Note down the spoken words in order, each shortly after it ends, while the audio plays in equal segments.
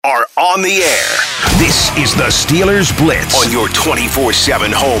are on the air. This is the Steelers Blitz on your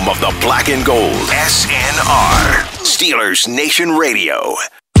 24/7 home of the black and gold. SNR, Steelers Nation Radio.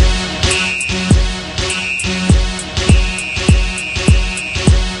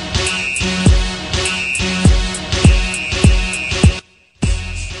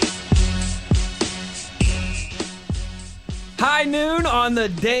 High noon on the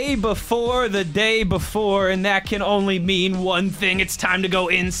day before, and that can only mean one thing. It's time to go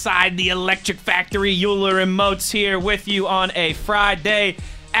inside the Electric Factory. Euler and Moats here with you on a Friday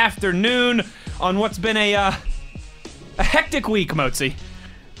afternoon on what's been a hectic week, Moatsy.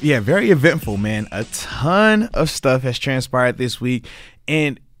 Yeah, very eventful, man. A ton of stuff has transpired this week,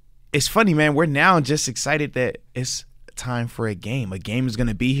 and it's funny, man. We're now just excited that it's time for a game. A game is going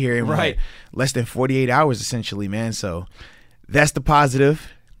to be here in less than 48 hours, essentially, man. So that's the positive.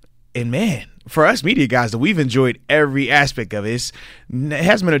 And, man, for us media guys, we've enjoyed every aspect of it. It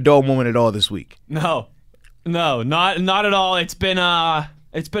hasn't been a dull moment at all this week. No, not at all. It's been a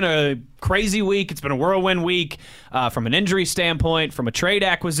crazy week. It's been a whirlwind week from an injury standpoint, from a trade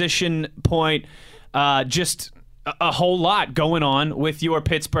acquisition point, just a whole lot going on with your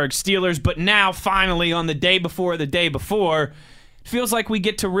Pittsburgh Steelers. But now, finally, on the day before, it feels like we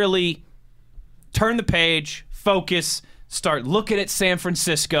get to really turn the page, focus, start looking at San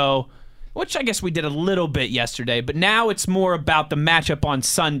Francisco, which I guess we did a little bit yesterday, but now it's more about the matchup on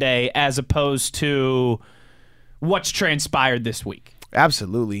Sunday as opposed to what's transpired this week.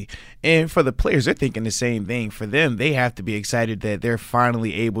 Absolutely. And for the players, they're thinking the same thing. For them, they have to be excited that they're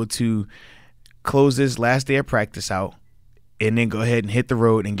finally able to close this last day of practice out and then go ahead and hit the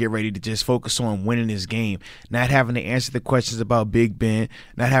road and get ready to just focus on winning this game. Not having to answer the questions about Big Ben,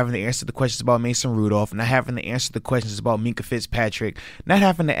 not having to answer the questions about Mason Rudolph, not having to answer the questions about Minkah Fitzpatrick, not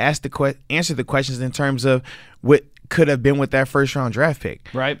having to answer the questions in terms of what could have been with that first-round draft pick.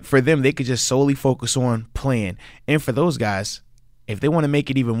 Right. For them, they could just solely focus on playing. And for those guys, if they want to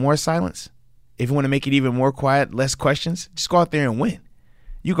make it even more silence, if you want to make it even more quiet, less questions, just go out there and win.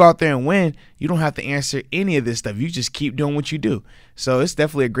 You go out there and win, you don't have to answer any of this stuff. You just keep doing what you do. So it's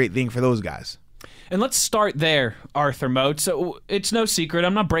definitely a great thing for those guys. And let's start there, Arthur Moat. So it's no secret.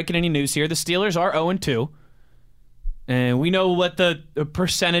 I'm not breaking any news here. The Steelers are 0-2. And we know what the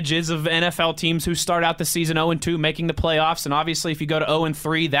percentage is of NFL teams who start out the season 0-2 making the playoffs. And obviously if you go to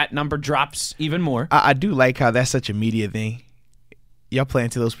 0-3, that number drops even more. I do like how that's such a media thing. Y'all play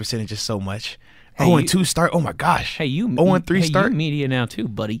into those percentages so much. Hey, 0-2 start. Oh my gosh. Hey, you 0-3 start. You media now too,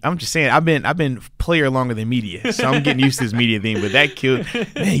 buddy. I'm just saying. I've been player longer than media, so I'm getting used to this media thing. But that killed,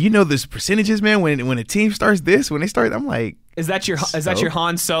 man. You know this percentages, man. When a team starts this, when they start, I'm like, is that your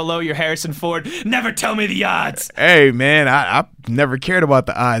Han Solo, your Harrison Ford? Never tell me the odds. Hey, man, I never cared about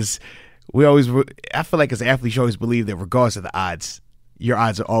the odds. I feel like as athletes, you always believe that regardless of the odds, your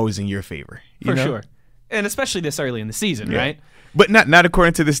odds are always in your favor. For sure, and especially this early in the season, right? But not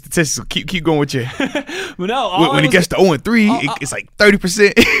according to the statistics. Keep going with you. No, when it gets to 0-3, it's like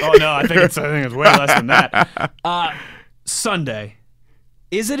 30%. Oh no, I think it's way less than that. Sunday,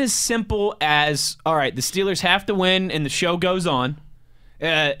 is it as simple as, all right, the Steelers have to win and the show goes on?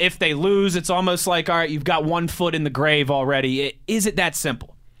 If they lose, it's almost like, all right, you've got one foot in the grave already. Is it that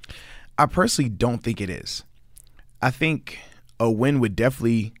simple? I personally don't think it is. I think a win would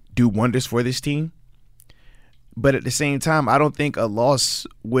definitely do wonders for this team. But at the same time, I don't think a loss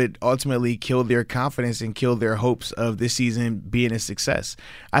would ultimately kill their confidence and kill their hopes of this season being a success.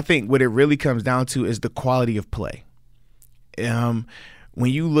 I think what it really comes down to is the quality of play. When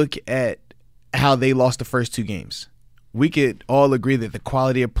you look at how they lost the first two games, we could all agree that the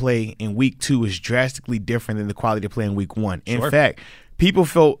quality of play in week 2 is drastically different than the quality of play in week 1. Sure. In fact, people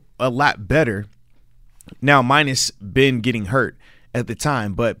felt a lot better, now minus Ben getting hurt at the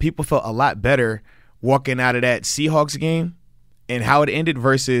time, but people felt a lot better walking out of that Seahawks game and how it ended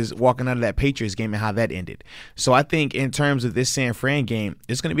versus walking out of that Patriots game and how that ended. So I think in terms of this San Fran game,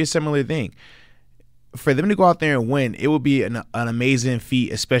 it's going to be a similar thing. For them to go out there and win, it would be an amazing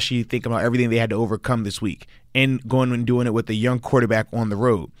feat, especially thinking about everything they had to overcome this week and going and doing it with a young quarterback on the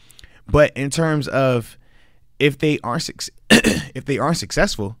road. But in terms of if they aren't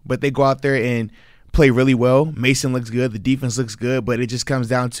successful, but they go out there and play really well, Mason looks good, the defense looks good, but it just comes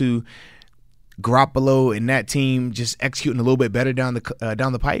down to Garoppolo and that team just executing a little bit better down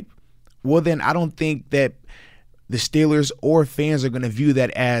the pipe, well, then I don't think that the Steelers or fans are going to view that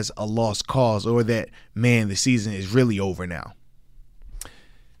as a lost cause or that, man, the season is really over now.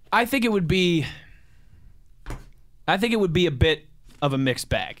 I think it would be a bit of a mixed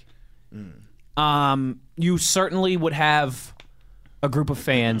bag. You certainly would have a group of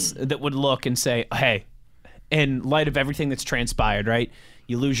fans that would look and say, hey, in light of everything that's transpired, right?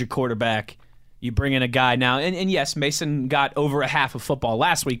 You lose your quarterback. You bring in a guy now, and yes, Mason got over a half of football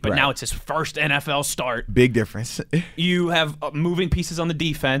last week, but now it's his first NFL start. Big difference. You have moving pieces on the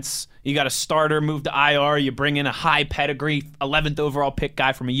defense. You got a starter move to IR. You bring in a high pedigree 11th overall pick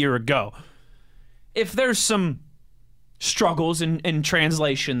guy from a year ago. If there's some struggles in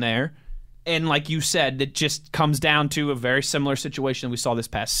translation there, and like you said, it just comes down to a very similar situation we saw this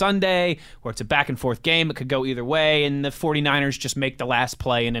past Sunday, where it's a back-and-forth game. It could go either way, and the 49ers just make the last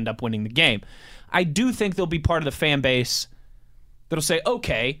play and end up winning the game. I do think there'll be part of the fan base that'll say,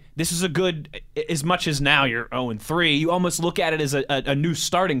 okay, this is a good, as much as now you're 0-3, you almost look at it as a new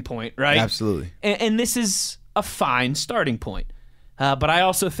starting point, right? Absolutely. And this is a fine starting point. But I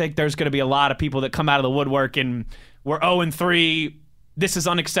also think there's going to be a lot of people that come out of the woodwork and we're 0-3, this is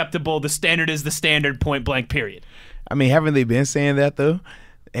unacceptable, the standard is the standard, point blank, period. I mean, haven't they been saying that, though?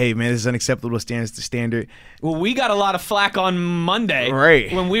 Hey, man, this is unacceptable, standards the standard. Well, we got a lot of flack on Monday,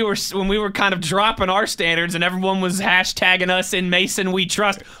 right? When we were kind of dropping our standards, and everyone was hashtagging us in Mason We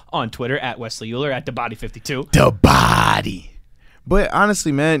Trust on Twitter at Wesley Euler at TheBody52. The Body. But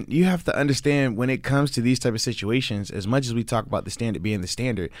honestly, man, you have to understand when it comes to these type of situations, as much as we talk about the standard being the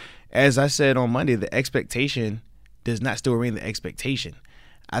standard, as I said on Monday, the expectation does not still remain the expectation.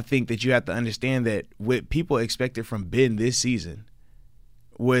 I think that you have to understand that what people expected from Ben this season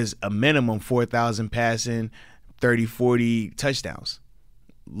was a minimum 4,000 passing, 30, 40 touchdowns,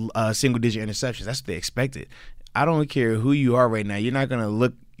 single-digit interceptions. That's what they expected. I don't care who you are right now. You're not going to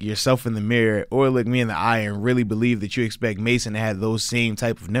look yourself in the mirror or look me in the eye and really believe that you expect Mason to have those same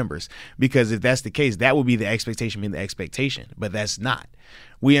type of numbers. Because if that's the case, that would be the expectation being the expectation. But that's not.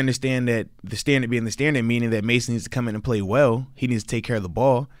 We understand that the standard being the standard, meaning that Mason needs to come in and play well. He needs to take care of the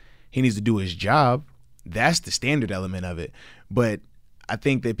ball. He needs to do his job. That's the standard element of it. But I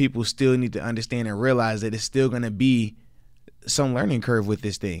think that people still need to understand and realize that it's still going to be some learning curve with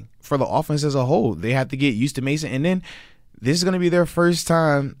this thing. For the offense as a whole, they have to get used to Mason. And then this is going to be their first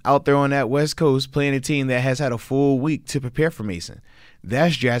time out there on that West Coast playing a team that has had a full week to prepare for Mason.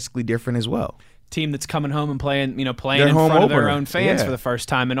 That's drastically different as well. Team that's coming home and playing in front of their own fans for the first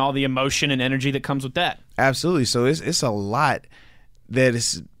time, and all the emotion and energy that comes with that. Absolutely. So it's a lot that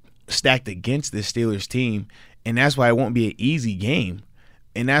is stacked against this Steelers team, and that's why it won't be an easy game.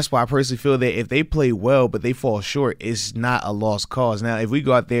 And that's why I personally feel that if they play well but they fall short, it's not a lost cause. Now, if we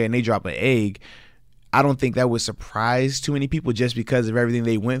go out there and they drop an egg, I don't think that would surprise too many people just because of everything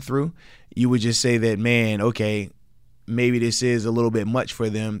they went through. You would just say that, man, okay, maybe this is a little bit much for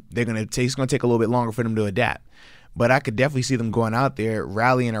them. It's going to take a little bit longer for them to adapt. But I could definitely see them going out there,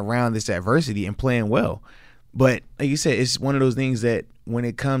 rallying around this adversity and playing well. But like you said, it's one of those things that when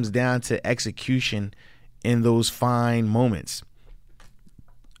it comes down to execution in those fine moments,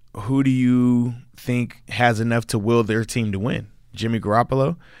 who do you think has enough to will their team to win? Jimmy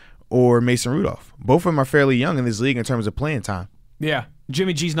Garoppolo or Mason Rudolph? Both of them are fairly young in this league in terms of playing time. Yeah.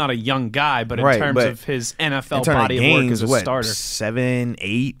 Jimmy G's not a young guy, but in terms of his NFL body of work as a starter. 7,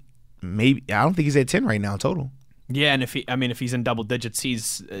 8, maybe. I don't think he's at 10 right now total. Yeah, and if he's in double digits,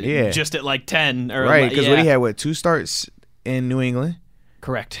 he's just at like 10. Or right, because he had, 2 starts in New England?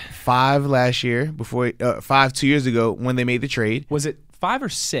 Correct. 5 last year, 5 2 years ago when they made the trade. Was it 5 or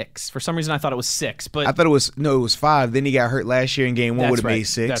 6? For some reason, I thought it was 6. But I thought it was 5. Then he got hurt last year in game 1, would have made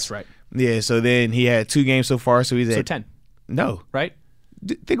 6. That's right. Yeah, so then he had 2 games so far, so he's at 10. No. Right?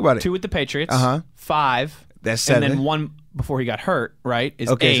 Think about it. 2 with the Patriots. 5. That's 7. And then 1 before he got hurt, right? Is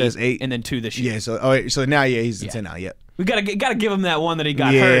okay, 8, so that's 8. And then 2 this year. Yeah, so now, he's at 10 now, yep. We gotta give him that one that he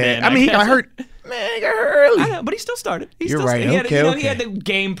got hurt in. I mean, he got hurt. Man, he got hurt early. I know, but he still started. You're right. He Okay. He had the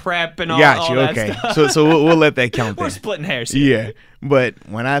game prep and all that stuff. So we'll let that count. We're splitting hairs here. Yeah, but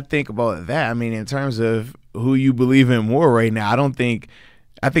when I think about that, I mean, in terms of who you believe in more right now,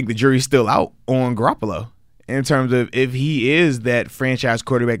 I think the jury's still out on Garoppolo in terms of if he is that franchise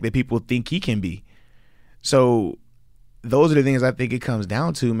quarterback that people think he can be. So those are the things I think it comes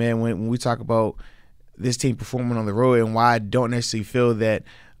down to, man, when we talk about this team performing on the road and why I don't necessarily feel that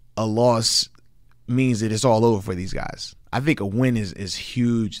a loss means that it's all over for these guys. I think a win is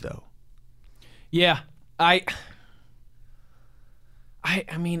huge, though. Yeah, I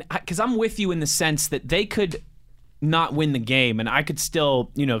mean, because I'm with you in the sense that they could not win the game, and I could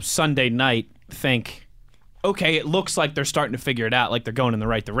still, Sunday night think, okay, it looks like they're starting to figure it out, like they're going in the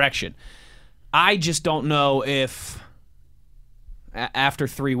right direction. I just don't know if after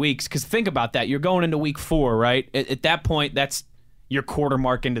 3 weeks, because think about that, you're going into week 4, right? At that point, that's your quarter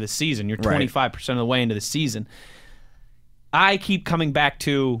mark into the season. You're 25% of the way into the season. I keep coming back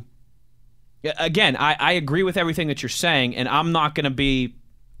to, again, I agree with everything that you're saying, and I'm not going to be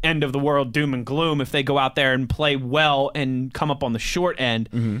end of the world doom and gloom if they go out there and play well and come up on the short end.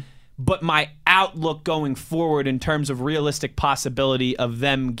 Mm-hmm. But my outlook going forward in terms of realistic possibility of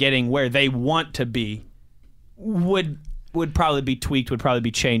them getting where they want to be would probably be tweaked, would probably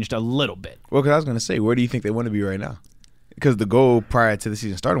be changed a little bit. Well, because I was going to say, where do you think they want to be right now? Because the goal prior to the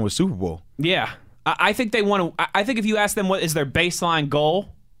season starting was Super Bowl. Yeah. I think they want to. I think if you ask them what is their baseline goal,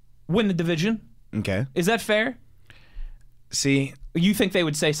 win the division. Okay. Is that fair? See, You think they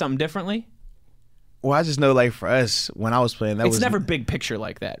would say something differently? well, I just know, like, for us, when I was playing, It's never big picture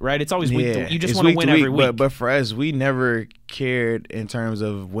like that, right? It's always week to week. You just it's want to week win to every week, week. But for us, we never cared in terms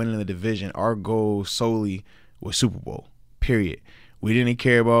of winning the division. Our goal solely was Super Bowl, period. We didn't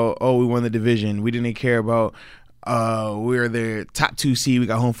care about, we won the division. We didn't care about we're the top 2 seed. We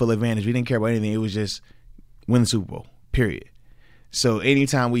got home field advantage. We didn't care about anything. It was just win the Super Bowl, period. So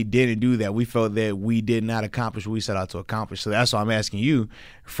anytime we didn't do that, we felt that we did not accomplish what we set out to accomplish. So that's why I'm asking you,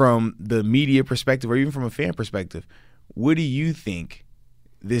 from the media perspective or even from a fan perspective, what do you think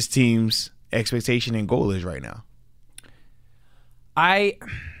this team's expectation and goal is right now? I'd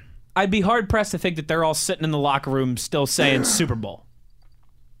be hard pressed to think that they're all sitting in the locker room still saying Super Bowl.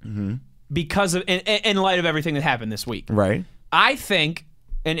 Mm-hmm. Because of in light of everything that happened this week. Right. I think,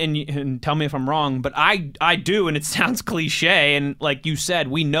 and tell me if I'm wrong, but I do, and it sounds cliche, and like you said,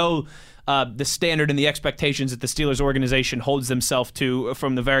 we know the standard and the expectations that the Steelers organization holds themselves to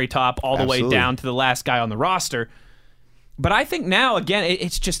from the very top all the way down to the last guy on the roster. But I think now, again,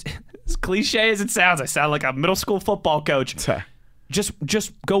 it's just as cliche as it sounds. I sound like a middle school football coach. Just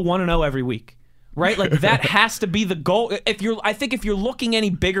go 1-0 every week. Right? Like that has to be the goal. I think if you're looking any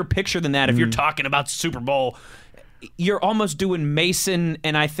bigger picture than that, if you're talking about Super Bowl, you're almost doing Mason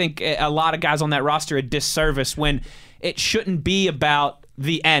and I think a lot of guys on that roster a disservice when it shouldn't be about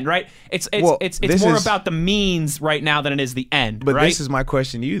the end, right? It's more about the means right now than it is the end. But right? This is my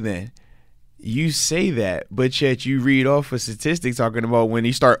question to you then. You say that, but yet you read off a statistic talking about when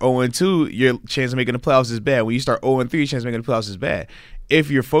you start 0-2, your chance of making the playoffs is bad. When you start 0-3, your chance of making the playoffs is bad.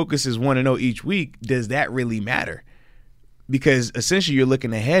 If your focus is 1-0 each week, does that really matter? Because essentially you're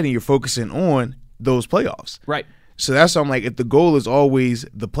looking ahead and you're focusing on those playoffs. Right. So that's why I'm like, if the goal is always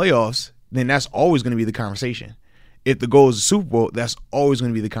the playoffs, then that's always going to be the conversation. If the goal is the Super Bowl, that's always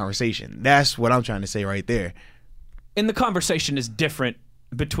going to be the conversation. That's what I'm trying to say right there. And the conversation is different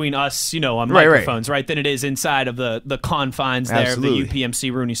between us, on microphones, right, than it is inside of the confines there of the UPMC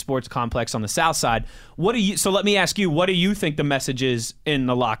Rooney Sports Complex on the south side. So let me ask you, what do you think the message is in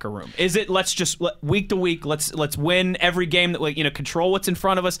the locker room? Is it let's just week to week, let's win every game that control what's in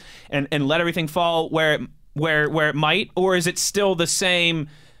front of us and let everything fall where it might, or is it still the same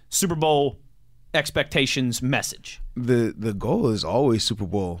Super Bowl expectations message? The goal is always Super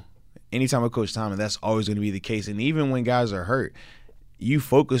Bowl. Anytime I coach Tom, that's always going to be the case. And even when guys are hurt, you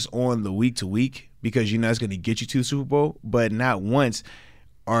focus on the week to week because you know it's going to get you to the Super Bowl, but not once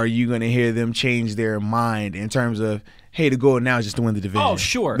are you going to hear them change their mind in terms of, hey, the goal now is just to win the division. Oh,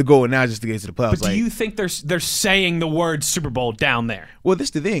 sure. The goal now is just to get to the playoffs. But do you think they're saying the word Super Bowl down there? Well, this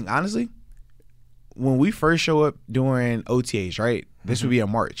is the thing. Honestly, when we first show up during OTAs, right, this would be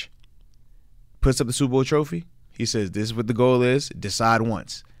in March, puts up the Super Bowl trophy. He says, this is what the goal is. Decide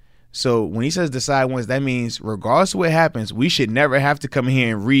once. So when he says decide once, that means regardless of what happens, we should never have to come in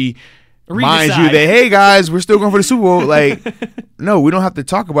here and remind you that, hey, guys, we're still going for the Super Bowl. Like, no, we don't have to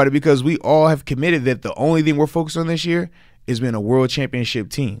talk about it because we all have committed that the only thing we're focused on this year is being a world championship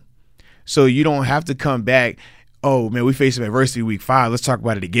team. So you don't have to come back, oh, man, we faced some adversity week 5. Let's talk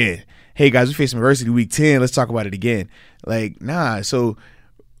about it again. Hey, guys, we faced some adversity week 10. Let's talk about it again. Like, nah. So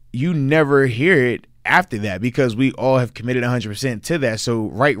you never hear it after that because we all have committed 100% to that. So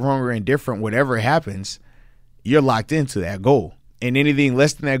right, wrong, or indifferent, whatever happens, you're locked into that goal. And anything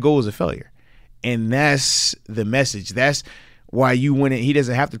less than that goal is a failure. And that's the message. That's why you win it. He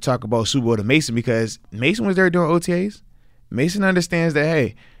doesn't have to talk about Super Bowl to Mason because Mason was there doing OTAs. Mason understands that,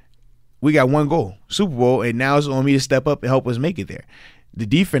 hey, we got one goal, Super Bowl, and now it's on me to step up and help us make it there. The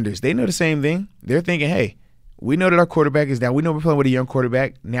defenders, they know the same thing. They're thinking, hey, we know that our quarterback is down. We know we're playing with a young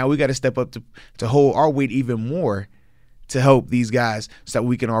quarterback. Now we got to step up to hold our weight even more to help these guys so that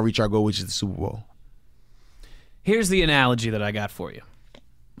we can all reach our goal, which is the Super Bowl. Here's the analogy that I got for you.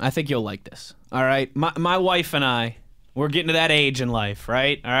 I think you'll like this. All right? My wife and I, we're getting to that age in life,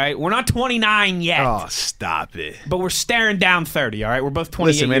 right? All right? We're not 29 yet. Oh, stop it. But we're staring down 30, all right? We're both 28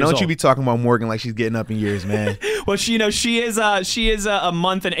 Listen, man, years don't old. you be talking about Morgan like she's getting up in years, man. Well, she is a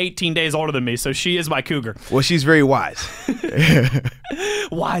month and 18 days older than me, so she is my cougar. Well, she's very wise.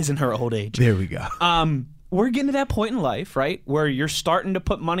 Wise in her old age. There we go. we're getting to that point in life, right, where you're starting to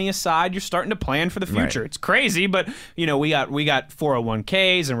put money aside. You're starting to plan for the future. Right. It's crazy, but we got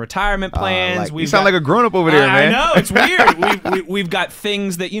 401ks and retirement plans. You sound like a grown up over there, man. I know, it's weird. We've got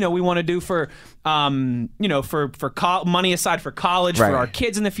things that we want to do for money aside for college, Right. for our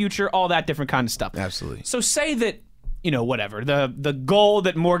kids in the future, all that different kind of stuff. Absolutely. So say that. Whatever. The goal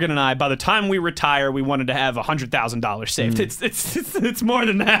that Morgan and I, by the time we retire, we wanted to have $100,000 saved. It's more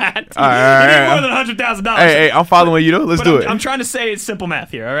than that. All right. More than $100,000. Hey, I'm following you, though. Let's do it. I'm trying to say it's simple math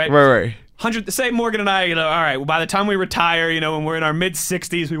here, all right? Right. Say Morgan and I, all right, well, by the time we retire, when we're in our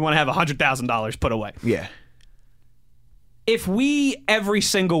mid-60s, we want to have $100,000 put away. Yeah. If we every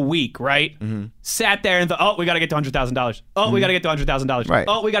single week, right, sat there and thought, we got to get to $100,000. We got to get to $100,000.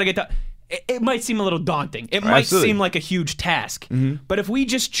 Right. We got to get to... It might seem a little daunting. It might Absolutely. seem like a huge task. But if we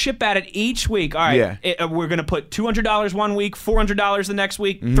just chip at it each week, all right, we're going to put $200 one week, $400 the next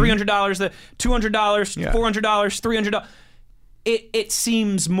week, $300, $200, $400, $300. It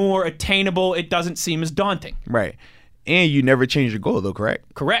seems more attainable. It doesn't seem as daunting. Right. And you never change your goal, though,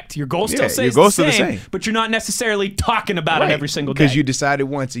 correct? Correct. Your goal still Yeah, stays your goal's the still same, the same. but you're not necessarily talking about it every single day. Because you decided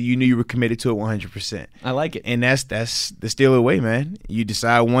once and you knew you were committed to it 100%. I like it. And that's the Steeler way, man. You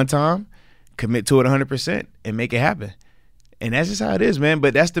decide one time, commit to it 100%, and make it happen. And that's just how it is, man.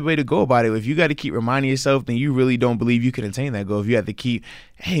 But that's the way to go about it. If you got to keep reminding yourself, then you really don't believe you can attain that goal. If you have to keep,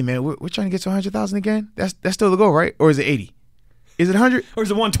 hey, man, we're trying to get to 100,000 again. That's still the goal, right? Or is it 80? Is it 100? Or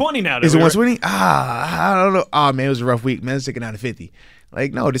is it 120 now? Is it 120? I don't know. Oh, man, it was a rough week, man. Let's take it down to 50.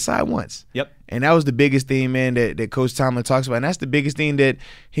 Like, no, decide once. Yep. And that was the biggest thing, man, that Coach Tomlin talks about. And that's the biggest thing that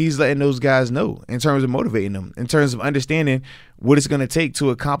he's letting those guys know in terms of motivating them, in terms of understanding what it's going to take to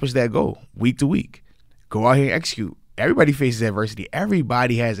accomplish that goal week to week. Go out here and execute. Everybody faces adversity.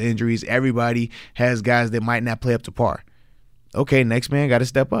 Everybody has injuries. Everybody has guys that might not play up to par. Okay, next man got to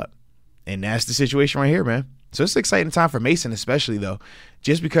step up. And that's the situation right here, man. So it's an exciting time for Mason especially, though,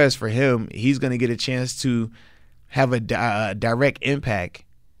 just because for him, he's going to get a chance to have a direct impact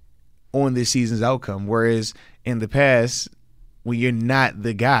on this season's outcome. Whereas in the past, when you're not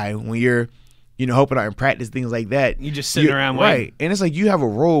the guy, when you're helping out in practice, things like that. You just sitting around waiting. Right. And it's like you have a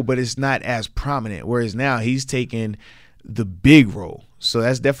role, but it's not as prominent. Whereas now he's taking the big role. So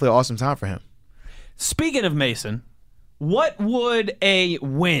that's definitely an awesome time for him. Speaking of Mason, what would a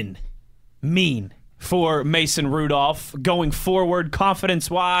win mean for Mason Rudolph going forward,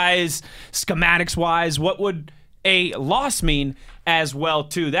 confidence-wise, schematics-wise? What would a loss mean as well,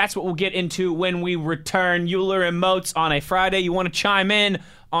 too? That's what we'll get into when we return. Euler and Moats on a Friday. You want to chime in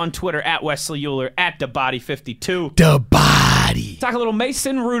on Twitter at Wesley Euler, at TheBody52. The Body. Talk a little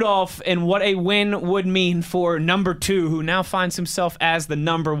Mason Rudolph and what a win would mean for number 2, who now finds himself as the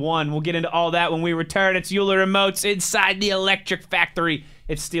number 1. We'll get into all that when we return. It's Euler and Moats inside the Electric Factory.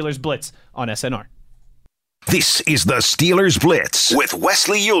 It's Steelers Blitz on SNR. This is the Steelers Blitz with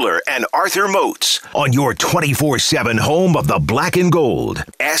Wesley Euler and Arthur Moats on your 24/7 home of the black and gold,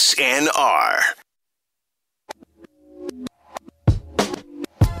 SNR.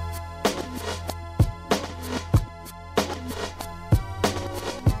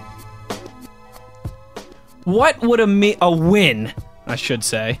 What would a win, I should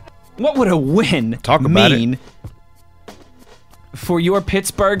say, what would a win Talk about mean for your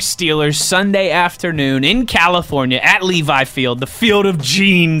Pittsburgh Steelers Sunday afternoon in California at Levi Field, the field of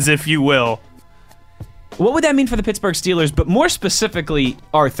genes, if you will? What would that mean for the Pittsburgh Steelers, but more specifically,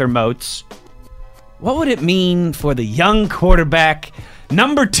 Arthur Moats, what would it mean for the young quarterback,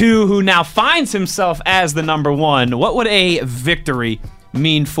 number 2, who now finds himself as the number 1? What would a victory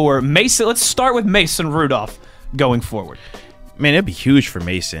mean for Mason? Let's start with Mason Rudolph going forward. Man, it'd be huge for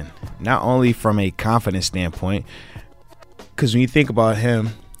Mason, not only from a confidence standpoint, because when you think about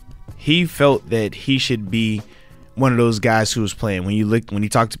him, he felt that he should be one of those guys who was playing. When he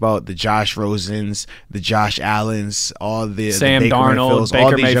talked about the Josh Rosens, the Josh Allens, all the Sam Baker Darnold, Mayfields, Baker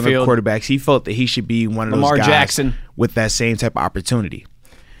all these Mayfield, younger quarterbacks, he felt that he should be one of Lamar those guys Jackson, with that same type of opportunity.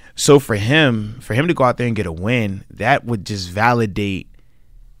 So for him to go out there and get a win, that would just validate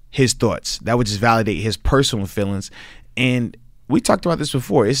his thoughts. That would just validate his personal feelings. And we talked about this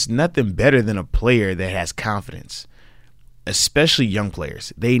before. It's nothing better than a player that has confidence, especially young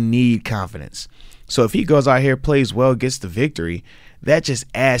players. They need confidence. So if he goes out here, plays well, gets the victory, that just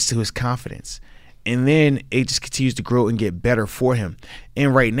adds to his confidence. And then it just continues to grow and get better for him.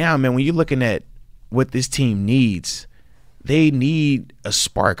 And right now, man, when you're looking at what this team needs, they need a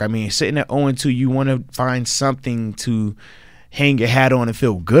spark. I mean, sitting at 0-2, you want to find something to hang your hat on and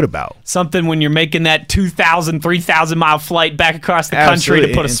feel good about. Something when you're making that 2,000, 3,000-mile flight back across the country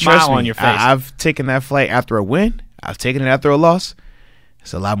to put a smile on your face. I've taken that flight after a win. I've taken it after a loss.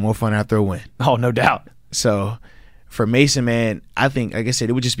 It's a lot more fun after a win. Oh, no doubt. So for Mason, man, I think, like I said,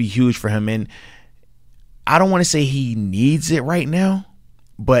 it would just be huge for him. And I don't want to say he needs it right now,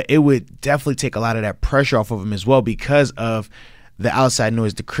 but it would definitely take a lot of that pressure off of him as well because of the outside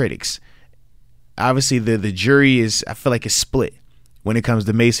noise, the critics. Obviously, the jury is, I feel like, is split when it comes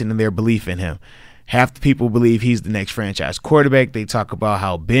to Mason and their belief in him. Half the people believe he's the next franchise quarterback. They talk about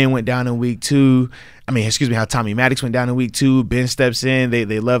how Ben went down in week 2. How Tommy Maddox went down in week 2. Ben steps in. They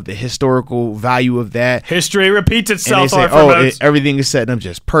love the historical value of that. History repeats itself. And they say, everything is set up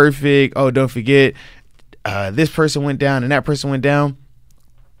just perfect. Oh, don't forget, this person went down and that person went down.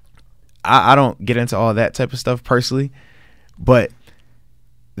 I don't get into all that type of stuff personally, but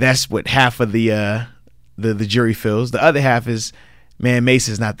that's what half of the jury feels. The other half is, man,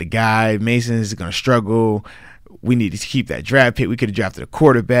 Mason's not the guy. Mason is going to struggle. We need to keep that draft pick. We could have drafted a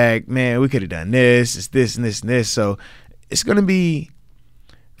quarterback. Man, we could have done this. It's this and this and this. So it's going to be,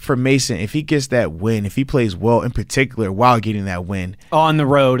 for Mason, if he gets that win, if he plays well in particular while getting that win. On the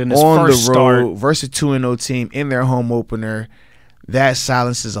road in his first start. Versus a 2-0 team in their home opener, that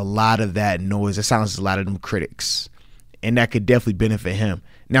silences a lot of that noise. That silences a lot of them critics. And that could definitely benefit him.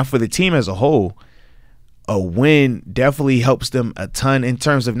 Now, for the team as a whole, a win definitely helps them a ton in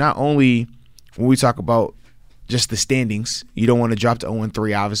terms of not only when we talk about just the standings. You don't want to drop to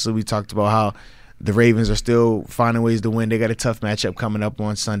 0-3. Obviously, we talked about how the Ravens are still finding ways to win. They got a tough matchup coming up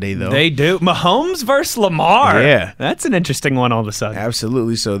on Sunday, though. They do. Mahomes versus Lamar. Yeah, that's an interesting one all of a sudden.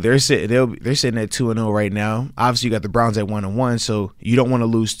 Absolutely. So they're sitting at 2-0 right now. Obviously, you got the Browns at 1-1, so you don't want to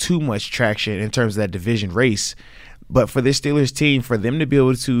lose too much traction in terms of that division race. But for this Steelers team, for them to be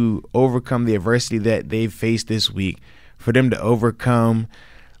able to overcome the adversity that they've faced this week, for them to overcome,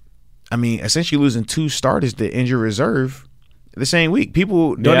 essentially losing 2 starters to injured reserve the same week.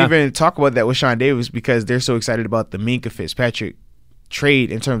 People don't even talk about that with Sean Davis because they're so excited about the Minkah Fitzpatrick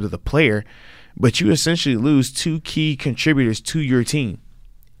trade in terms of the player. But you essentially lose 2 key contributors to your team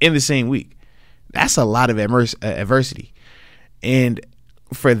in the same week. That's a lot of adversity. And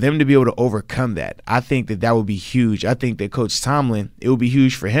for them to be able to overcome that, I think that would be huge. I think that Coach Tomlin, it would be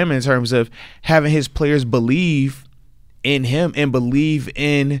huge for him in terms of having his players believe in him and believe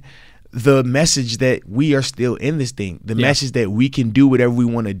in the message that we are still in this thing, the message that we can do whatever we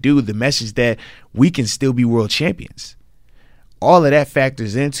want to do, the message that we can still be world champions. All of that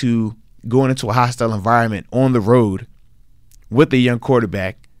factors into going into a hostile environment on the road with a young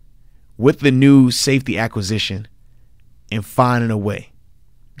quarterback, with the new safety acquisition, and finding a way.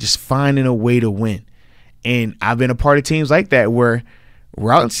 Just finding a way to win. And I've been a part of teams like that where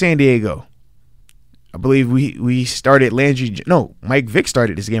we're out in San Diego. I believe we started Mike Vick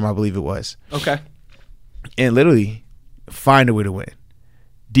started this game, I believe it was. Okay. And literally find a way to win.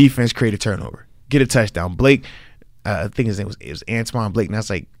 Defense create a turnover. Get a touchdown. Blake, I think his name was Antoine Blake. Now it's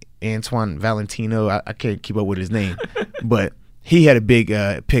like Antoine Valentino. I can't keep up with his name. But he had a big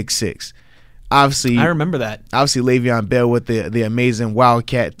pick 6. Obviously, I remember that. Obviously, Le'Veon Bell with the amazing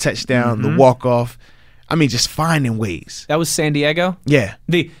Wildcat touchdown, the walk-off. Just finding ways. That was San Diego? Yeah.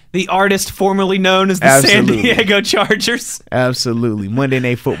 The artist formerly known as the San Diego Chargers. Absolutely. Monday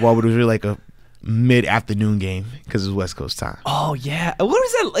Night Football, but it was really like a mid-afternoon game because it was West Coast time. Oh, yeah. What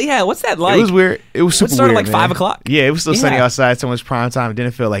was that? Yeah, what's that like? It was weird. It was super weird, It started like man. 5 o'clock? Yeah, it was still sunny outside. So much prime time. It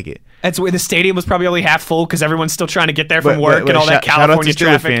didn't feel like it. That's where the stadium was probably only half full because everyone's still trying to get there from work and all that California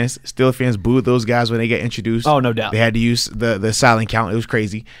traffic. Steelers fans booed those guys when they get introduced. Oh, no doubt. They had to use the silent count. It was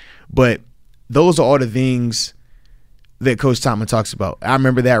crazy. But those are all the things that Coach Tomlin talks about. I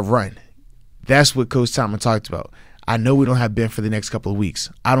remember that run. That's what Coach Tomlin talked about. I know we don't have Ben for the next couple of weeks.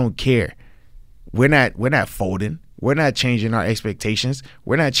 I don't care. We're not folding. We're not changing our expectations.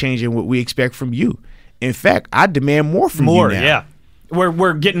 We're not changing what we expect from you. In fact, I demand more from you now. Yeah.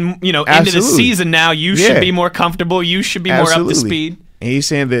 We're getting, into the season now. You should be more comfortable. You should be more up to speed. And he's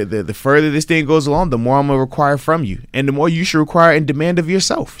saying that the further this thing goes along, the more I'm going to require from you. And the more you should require and demand of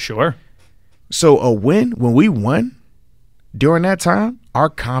yourself. Sure. So a win, when we won during that time, our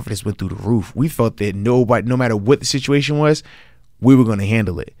confidence went through the roof. We felt that no matter what the situation was, we were going to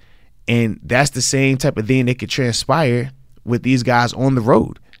handle it. And that's the same type of thing that could transpire with these guys on the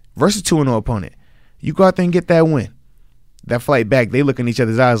road versus 2-0 opponent. You go out there and get that win. That flight back, they look in each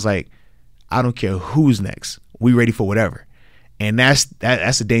other's eyes like, I don't care who's next. We ready for whatever. And that's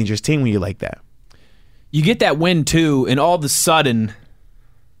a dangerous team when you're like that. You get that win, too, and all of a sudden,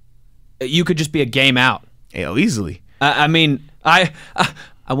 you could just be a game out. Easily. I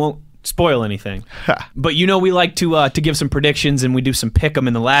won't spoil anything. But we like to give some predictions, and we do some pick 'em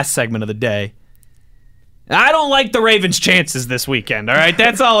in the last segment of the day. I don't like the Ravens' chances this weekend, all right?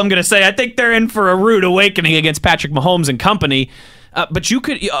 That's all I'm going to say. I think they're in for a rude awakening against Patrick Mahomes and company. But you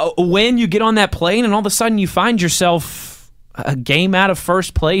could when you get on that plane and all of a sudden you find yourself a game out of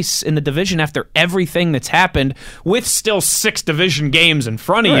first place in the division after everything that's happened, with still 6 division games in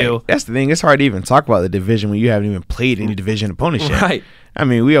front of you. That's the thing. It's hard to even talk about the division when you haven't even played any division opponents yet. Right. I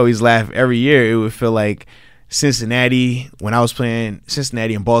mean, we always laugh every year. It would feel like Cincinnati, when I was playing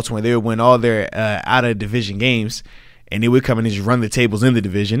Cincinnati and Baltimore, they would win all their out-of-division games, and they would come in and just run the tables in the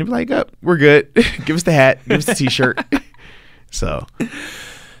division. They'd be like, oh, we're good. Give us the hat. Give us the T-shirt. So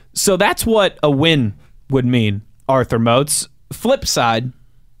that's what a win would mean, Arthur Moats. Flip side,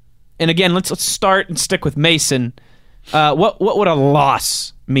 and again, let's start and stick with Mason. What would a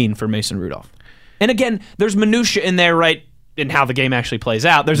loss mean for Mason Rudolph? And again, there's minutia in there, right, in how the game actually plays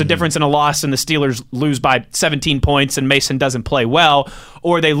out. There's a difference in a loss and the Steelers lose by 17 points and Mason doesn't play well,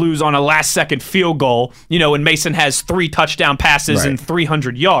 or they lose on a last-second field goal, and Mason has 3 touchdown passes and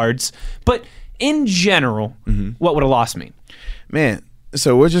 300 yards. But in general, what would a loss mean? Man,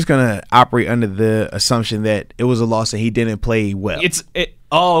 so we're just going to operate under the assumption that it was a loss and he didn't play well.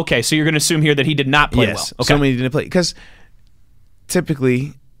 Okay. So you're going to assume here that he did not play well. Okay. So many didn't play. Because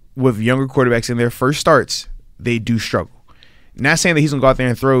typically with younger quarterbacks in their first starts, they do struggle. Not saying that he's going to go out there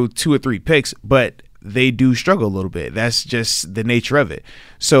and throw 2 or 3 picks, but they do struggle a little bit. That's just the nature of it.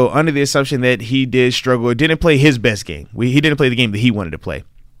 So under the assumption that he did struggle or didn't play his best game, he didn't play the game that he wanted to play,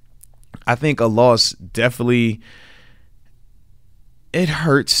 I think a loss definitely – it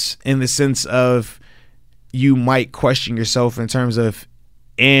hurts in the sense of you might question yourself in terms of,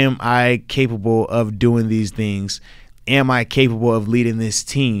 am I capable of doing these things? Am I capable of leading this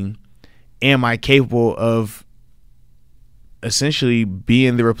team? Am I capable of essentially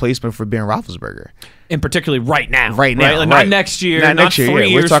being the replacement for Ben Roethlisberger? And particularly right now. Right now. Right? Like right. Not next year, not 3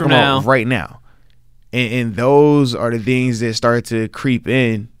 years We're talking from now. about right now. And those are the things that start to creep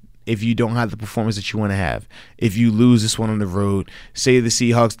in if you don't have the performance that you want to have. If you lose this one on the road, say the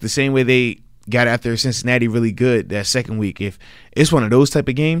Seahawks, the same way they got after Cincinnati really good that second week, if it's one of those type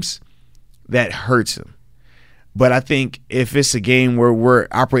of games, that hurts him. But I think if it's a game where we're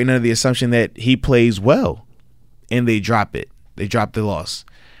operating under the assumption that he plays well and they drop it, they drop the loss,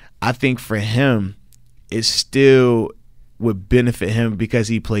 I think for him, it still would benefit him because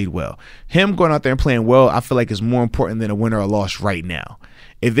he played well. Him going out there and playing well, I feel like is more important than a win or a loss right now.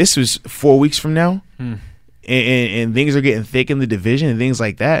 If this was 4 weeks from now and things are getting thick in the division and things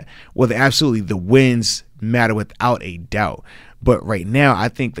like that, well, absolutely the wins matter without a doubt. But right now, I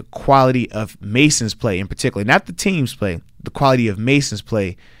think the quality of Mason's play in particular, not the team's play, the quality of Mason's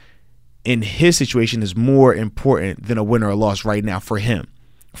play in his situation is more important than a win or a loss right now for him.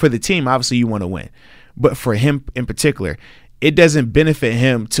 For the team, obviously you want to win. But for him in particular, it doesn't benefit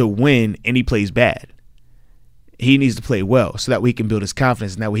him to win and he plays bad. He needs to play well so that way he can build his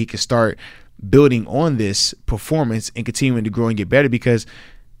confidence and that way he can start building on this performance and continuing to grow and get better, because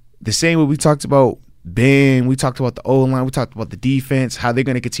the same way we talked about Ben, we talked about the O-line, we talked about the defense, how they're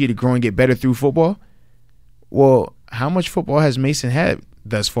going to continue to grow and get better through football. Well, how much football has Mason had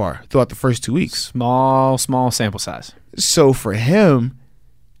thus far throughout the first 2 weeks? Small sample size. So for him,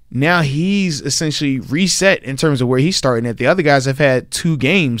 now he's essentially reset in terms of where he's starting at. The other guys have had 2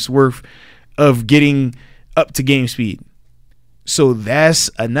 games worth of getting up to game speed. So that's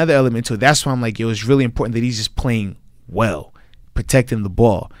another element to it. That's why I'm like, it's really important that he's just playing well, protecting the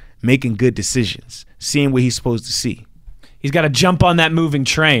ball, making good decisions, seeing what he's supposed to see. He's got to jump on that moving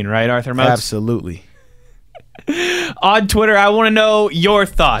train, right, Arthur Moats? Absolutely. On Twitter, I want to know your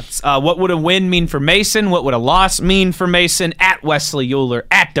thoughts. What would a win mean for Mason? What would a loss mean for Mason? At Wesley Euler,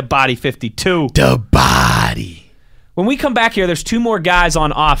 at DeBody52. DeBody. When we come back here, there's 2 more guys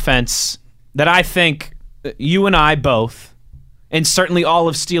on offense that I think you and I both, and certainly all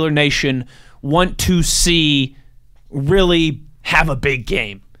of Steeler Nation, want to see really have a big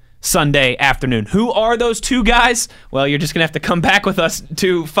game Sunday afternoon. Who are those 2 guys? Well, you're just going to have to come back with us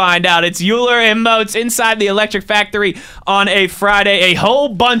to find out. It's Euler and Moats inside the Electric Factory on a Friday. A whole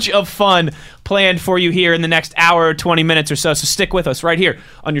bunch of fun planned for you here in the next hour or 20 minutes or so. So stick with us right here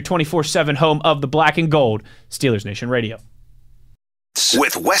on your 24/7 home of the Black and Gold, Steelers Nation Radio.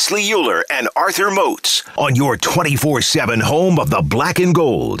 With Wesley Euler and Arthur Moats on your 24/7 home of the Black and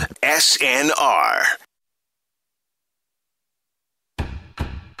Gold, SNR.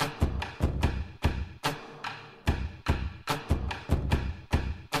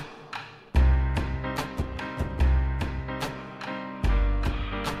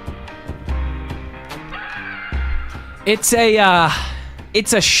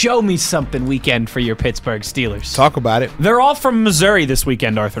 It's a show me something weekend for your Pittsburgh Steelers. Talk about it. They're all from Missouri this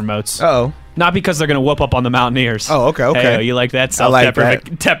weekend, Arthur Moats. Uh-oh. Not because they're going to whoop up on the Mountaineers. Oh, okay. Hey, you like that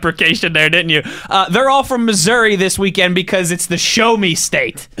self-deprecation there, didn't you? They're all from Missouri this weekend because it's the Show Me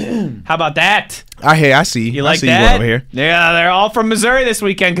State. How about that? I see. You like I see that? You going over here. Yeah, they're all from Missouri this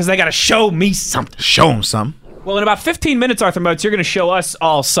weekend because they got to show me something. Show them something. Well, in about 15 minutes, Arthur Moats, you're going to show us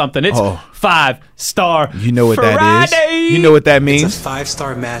all something. It's 5-star You know what Friday. that is. You know what that means. It's a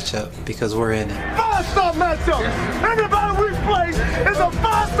 5-star matchup because we're in it. 5-star matchup. Everybody we play is a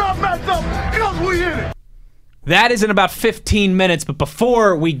 5-star matchup because we in it. That is in about 15 minutes, but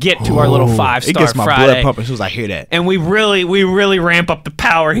before we get to our little 5-star It gets my Friday, blood pumping as soon as I hear that. and we really ramp up the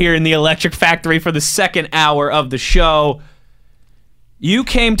power here in the Electric Factory for the second hour of the show. You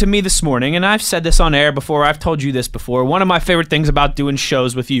came to me this morning, and I've said this on air before, I've told you this before. One of my favorite things about doing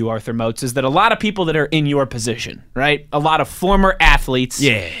shows with you, Arthur Moats, is that a lot of people that are in your position, right? A lot of former athletes.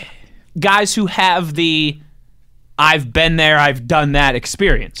 Yeah. Guys who have the I've been there, I've done that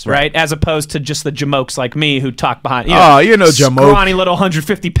experience, right? As opposed to just the jamokes like me who talk behind, you're no jamoke. scrawny little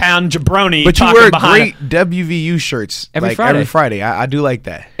 150-pound jabroni. But you talking wear behind great WVU shirts Every every Friday. Friday. I do like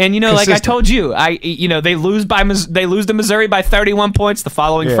that. And like I Consistent. told you, they lose to Missouri by 31 points. The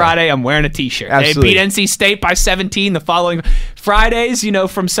following Friday, I'm wearing a T-shirt. Absolutely. They beat NC State by 17. The following Fridays,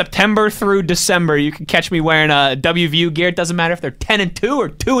 from September through December, you can catch me wearing a WVU gear. It doesn't matter if they're 10-2 or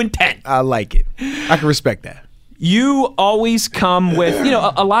 2-10. I like it. I can respect that. You always come with,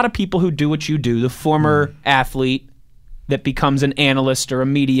 a lot of people who do what you do, the former athlete that becomes an analyst or a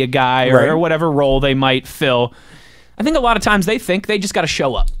media guy or whatever role they might fill. I think a lot of times they think they just got to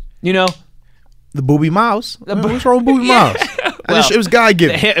show up, The Booby Miles. What's wrong with Booby Miles? It was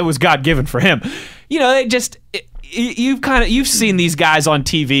God-given. It was God-given for him. You've seen these guys on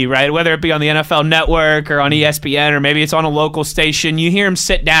TV, right? Whether it be on the NFL Network or on ESPN or maybe it's on a local station. You hear them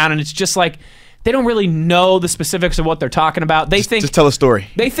sit down and it's just like they don't really know the specifics of what they're talking about. They think Just tell a story.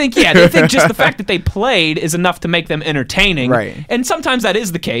 They think just the fact that they played is enough to make them entertaining. Right. And sometimes that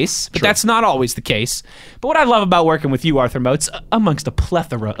is the case, but that's not always the case. But what I love about working with you, Arthur Moats, amongst a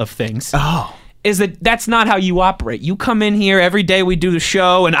plethora of things, is that that's not how you operate. You come in here every day, we do the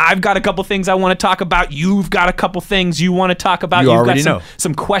show, and I've got a couple things I want to talk about. You've got a couple things you want to talk about. You You've already got know.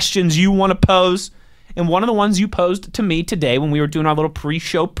 some questions you want to pose. And one of the ones you posed to me today when we were doing our little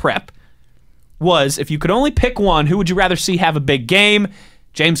pre-show prep was, if you could only pick one, who would you rather see have a big game,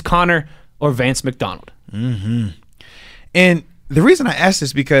 James Conner or Vance McDonald? Mm-hmm. And the reason I ask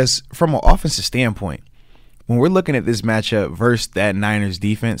this because from an offensive standpoint, when we're looking at this matchup versus that Niners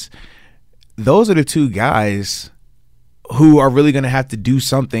defense, those are the two guys who are really going to have to do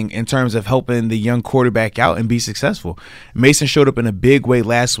something in terms of helping the young quarterback out and be successful. Mason showed up in a big way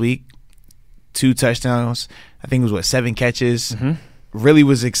last week, 2 touchdowns. I think it was, 7 catches. Mm-hmm. Really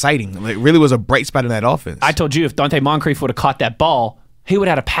was exciting. Really was a bright spot in that offense. I told you if Dante Moncrief would have caught that ball, he would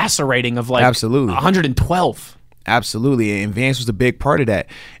have had a passer rating of Absolutely. 112. Absolutely. And Vance was a big part of that.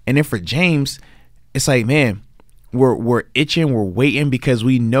 And then for James, it's like, man, we're itching, we're waiting because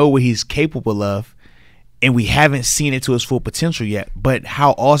we know what he's capable of, and we haven't seen it to his full potential yet. But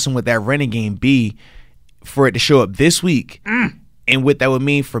how awesome would that running game be for it to show up this week? And what that would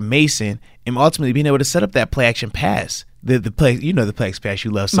mean for Mason and ultimately being able to set up that play action pass. The play, the play action pass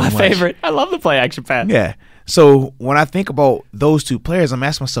you love so much. My favorite. I love the play action pass. Yeah. So when I think about those two players, I'm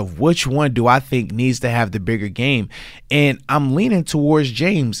asking myself, which one do I think needs to have the bigger game? And I'm leaning towards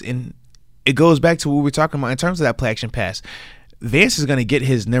James. And it goes back to what we were talking about in terms of that play action pass. Vance is going to get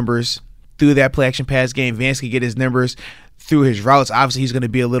his numbers through that play action pass game. Vance can get his numbers through his routes. Obviously, he's going to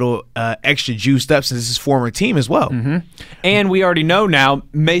be a little extra juiced up since it's his former team as well. Mm-hmm. And we already know now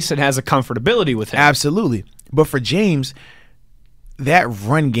Mason has a comfortability with him. Absolutely. But for James, that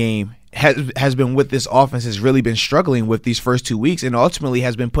run game has been what this offense has really been struggling with these first 2 weeks, and ultimately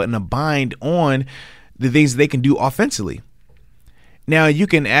has been putting a bind on the things that they can do offensively. Now, you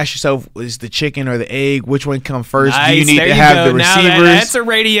can ask yourself, is the chicken or the egg? Which one come first? Nice, do you need there to you have go. the Now receivers? that's a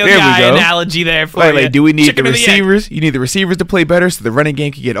radio There we guy go. analogy there for you. Do we need Chicken the or the egg? receivers? You need the receivers to play better so the running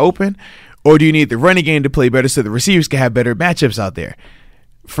game can get open? Or do you need the running game to play better so the receivers can have better matchups out there?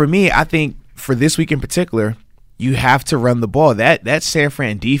 For me, I think for this week in particular, you have to run the ball. That San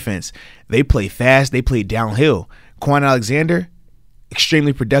Fran defense, they play fast, they play downhill. Quan Alexander,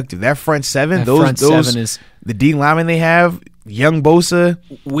 extremely productive. That front seven, is the D linemen they have, young Bosa.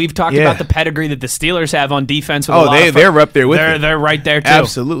 We've talked about the pedigree that the Steelers have on defense. With they're up there with it. They're right there too.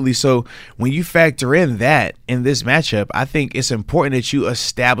 Absolutely. So when you factor in that in this matchup, I think it's important that you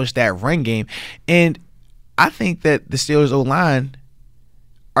establish that run game. And I think that the Steelers O-line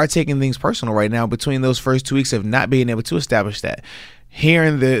are taking things personal right now between those first 2 weeks of not being able to establish that.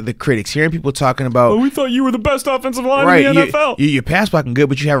 hearing the critics, hearing people talking about, we thought you were the best offensive line right, in the NFL. You're pass blocking good,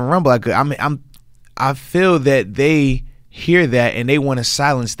 but you haven't run block good. I feel that they hear that and they want to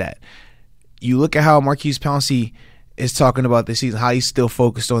silence that. You look at how Marquise Pouncey is talking about this season, how he's still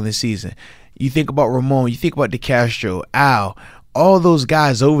focused on this season. You think about Ramon, you think about DeCastro, Al, all those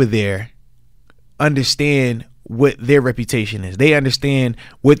guys over there understand what their reputation is. They understand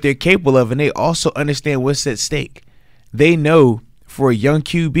what they're capable of, and they also understand what's at stake. They know for a young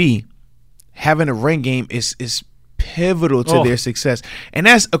QB, having a run game is pivotal to their success. And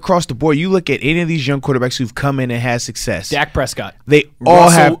that's across the board. You look at any of these young quarterbacks who've come in and had success. Dak Prescott. They all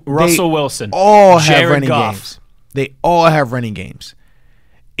have Russell Wilson. All have Jared running Goff. games. They all have running games.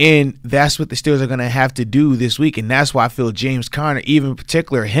 And that's what the Steelers are going to have to do this week. And that's why I feel James Conner, even in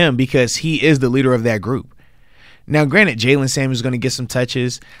particular him, because he is the leader of that group. Now, granted, Jalen Samuels is going to get some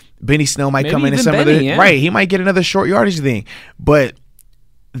touches. Benny Snell might come in and some of the right. He might get another short yardage thing, but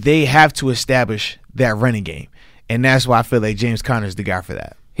they have to establish that running game, and that's why I feel like James Conner is the guy for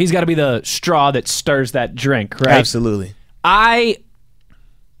that. He's got to be the straw that stirs that drink, right? Absolutely.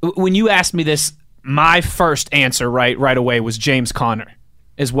 When you asked me this, my first answer right away was James Conner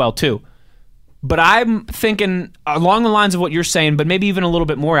as well too. But I'm thinking along the lines of what you're saying, but maybe even a little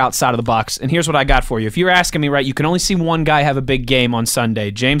bit more outside of the box. And here's what I got for you. If you're asking me, right, you can only see one guy have a big game on Sunday,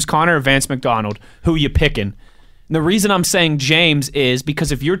 James Conner or Vance McDonald. Who you picking? And the reason I'm saying James is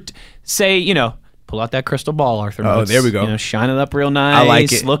because if you're, pull out that crystal ball, Arthur. Oh, there we go. Shine it up real nice. I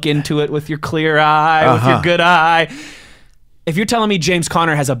like it. Look into it with your clear eye, with your good eye. If you're telling me James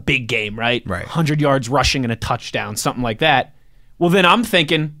Conner has a big game, right? 100 yards rushing and a touchdown, something like that, well, then I'm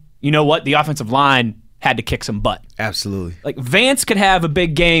thinking, you know what? The offensive line had to kick some butt. Absolutely. Like Vance could have a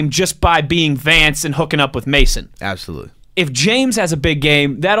big game just by being Vance and hooking up with Mason. Absolutely. If James has a big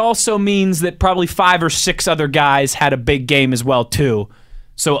game, that also means that probably 5 or 6 other guys had a big game as well too.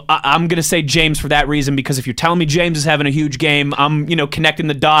 So I'm going to say James for that reason, because if you're telling me James is having a huge game, I'm connecting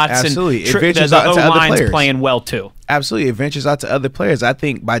the dots. Absolutely. And the O-line's playing well too. Absolutely. It ventures out to other players. I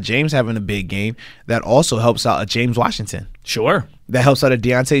think by James having a big game, that also helps out a James Washington. Sure. That helps out a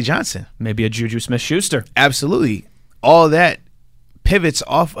Deontay Johnson. Maybe a Juju Smith-Schuster. Absolutely. All that pivots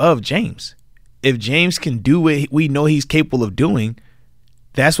off of James. If James can do what we know he's capable of doing,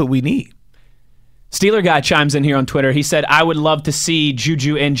 that's what we need. Steeler guy chimes in here on Twitter. He said, I would love to see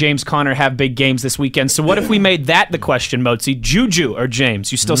Juju and James Conner have big games this weekend. So what if we made that the question, Mozi? Juju or James?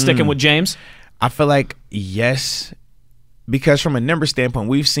 You still sticking with James? I feel like yes, because from a number standpoint,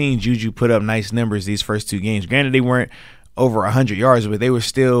 we've seen Juju put up nice numbers these first 2 games. Granted, they weren't over 100 yards, but they were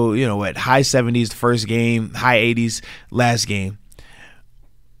still, at high 70s the first game, high 80s last game.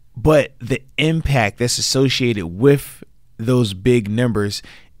 But the impact that's associated with those big numbers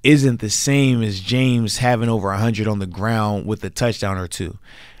isn't the same as James having over 100 on the ground with a touchdown or 2.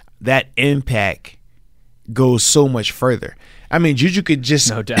 That impact goes so much further. I mean, Juju could just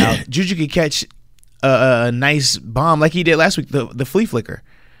no doubt. Juju could catch a nice bomb like he did last week, the flea flicker.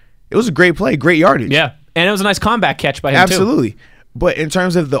 It was a great play, great yardage. Yeah, and it was a nice comeback catch by him too. Absolutely. But in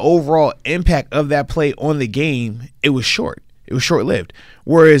terms of the overall impact of that play on the game, it was short. It was short-lived.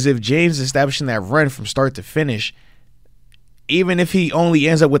 Whereas if James is establishing that run from start to finish, even if he only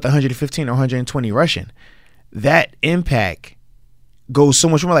ends up with 115 or 120 rushing, that impact goes so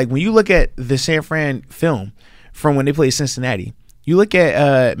much more. Like when you look at the San Fran film from when they played Cincinnati, you look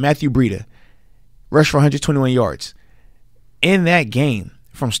at Matthew Breida, rush for 121 yards. In that game,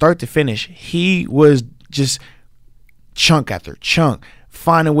 from start to finish, he was just chunk after chunk,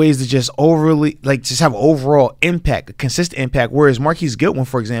 finding ways to just just have overall impact, a consistent impact. Whereas Marquise Goodwin,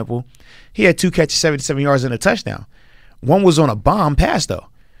 for example, he had 2 catches, 77 yards and a touchdown. One was on a bomb pass, though.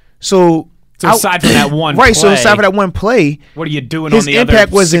 So aside from that one right, play, so aside from that one play, what are you doing his on the impact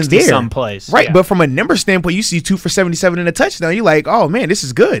other wasn't there. Some plays? Right, Yeah. but from a number standpoint, you see 2 for 77 and a touchdown. You're like, oh, man, this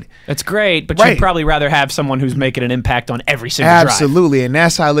is good. That's great, but Right. you'd probably rather have someone who's making an impact on every single drive. Absolutely, and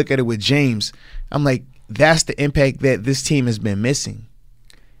that's how I look at it with James. I'm like, that's the impact that this team has been missing,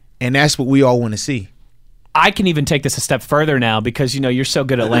 and that's what we all want to see. I can even take this a step further now because, you're so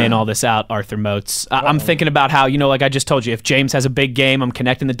good at laying all this out, Arthur Moats. I'm thinking about how, like I just told you, if James has a big game, I'm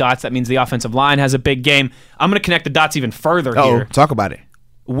connecting the dots. That means the offensive line has a big game. I'm going to connect the dots even further here. Talk about it.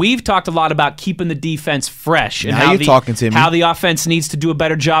 We've talked a lot about keeping the defense fresh and Now you're talking to me. how the offense needs to do a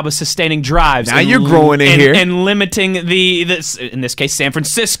better job of sustaining drives. Now and you're growing in here. And limiting in this case, San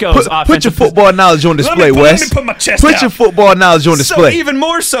Francisco's offense. Put your football knowledge on display, Wes. Let me put my chest Put out. your football knowledge on display. So even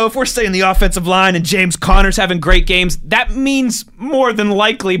more so, if we're saying the offensive line and James Conner's having great games, that means more than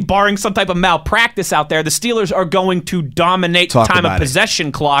likely, barring some type of malpractice out there, the Steelers are going to dominate Talk time of about it.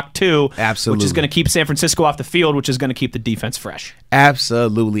 possession clock too. Absolutely. Which is going to keep San Francisco off the field, which is going to keep the defense fresh.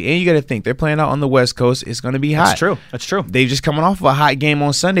 Absolutely. And you got to think, they're playing out on the West Coast. It's going to be hot. That's true. That's true. They've just coming off of a hot game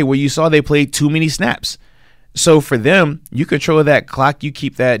on Sunday where you saw they played too many snaps. So for them, you control that clock. You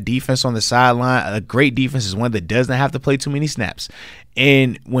keep that defense on the sideline. A great defense is one that doesn't have to play too many snaps.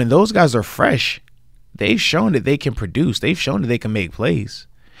 And when those guys are fresh, they've shown that they can produce. They've shown that they can make plays.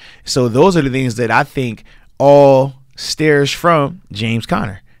 So those are the things that I think all steers from James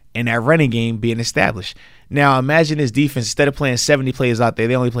Conner and that running game being established. Now imagine this defense, instead of playing 70 plays out there,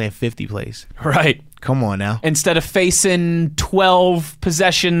 they're only playing 50 plays. Right. Come on now. Instead of facing 12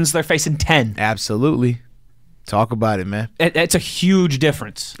 possessions, they're facing 10. Absolutely. Talk about it, man. It's a huge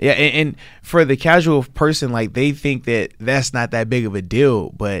difference. Yeah, and for the casual person, like, they think that that's not that big of a deal,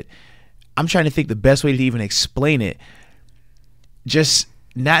 but I'm trying to think the best way to even explain it. Just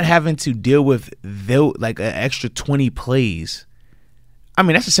not having to deal with like an extra 20 plays. I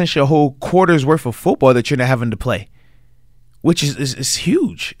mean, that's essentially a whole quarter's worth of football that you're not having to play, which is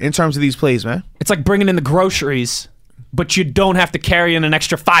huge in terms of these plays, man. It's like bringing in the groceries, but you don't have to carry in an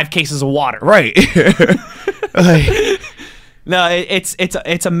extra 5 cases of water. Right. Like, No,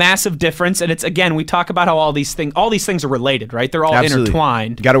 it's a massive difference, and it's, again, we talk about how all these things are related, right? They're all absolutely.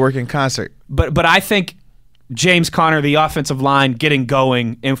 intertwined. Got to work in concert. But I think James Conner, the offensive line, getting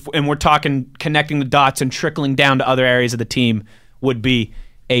going, and we're talking connecting the dots and trickling down to other areas of the team would be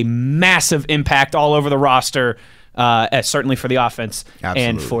a massive impact all over the roster, certainly for the offense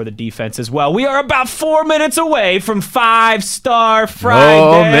and for the defense as well. We are about 4 minutes away from 5-Star Friday.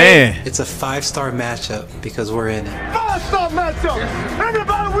 Oh, man. It's a 5-star matchup because we're in it. 5-star matchup.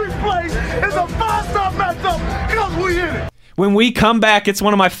 Anybody we play is a 5-star matchup because we in it. When we come back, it's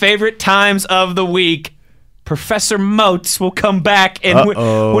one of my favorite times of the week. Professor Moats will come back, and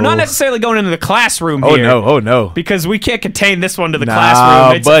we're not necessarily going into the classroom here. Oh, no. Because we can't contain this one to the Nah,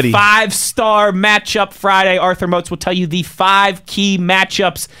 classroom. It's buddy. 5-Star Matchup Friday. Arthur Moats will tell you the 5 key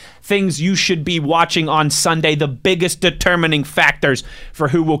matchups, things you should be watching on Sunday, the biggest determining factors for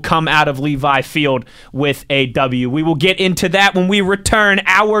who will come out of Levi Field with a W. We will get into that when we return.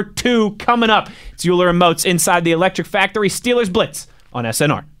 Hour 2 coming up. It's Euler and Moats inside the Electric Factory. Steelers Blitz on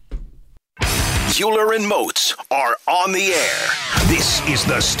SNR. Euler and Moats are on the air. This is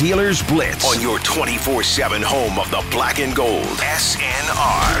the Steelers Blitz on your 24/7 home of the black and gold.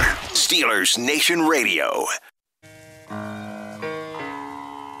 SNR, Steelers Nation Radio.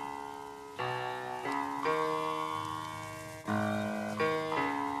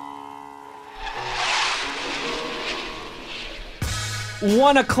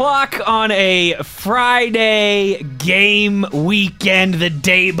 One o'clock on a Friday game weekend, the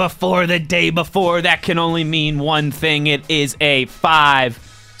day before. That can only mean one thing. It is a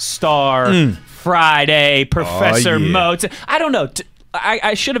 5-Star Friday. Professor Moats. I don't know.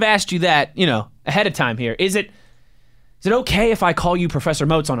 I should have asked you that, ahead of time here. Is it okay if I call you Professor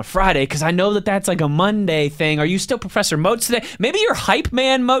Moats on a Friday? Because I know that's like a Monday thing. Are you still Professor Moats today? Maybe you're Hype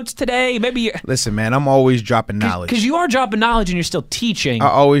Man Moats today. Maybe you're... Listen, man, I'm always dropping knowledge. Because you are dropping knowledge and you're still teaching. I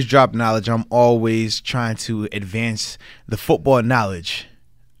always drop knowledge. I'm always trying to advance the football knowledge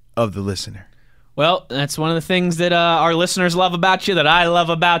of the listener. Well, that's one of the things that our listeners love about you, that I love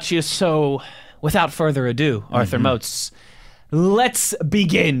about you. So, without further ado, Arthur Moats, let's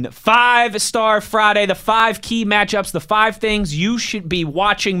begin. 5-Star Friday, the 5 key matchups, the 5 things you should be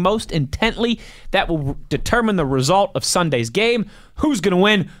watching most intently that will determine the result of Sunday's game. Who's going to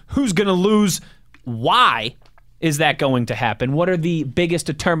win? Who's going to lose? Why is that going to happen? What are the biggest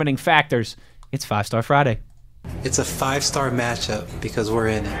determining factors? It's 5-Star Friday. It's a 5-star matchup because we're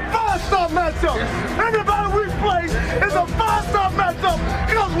in it. 5-star matchup. Anybody we play is a 5-star matchup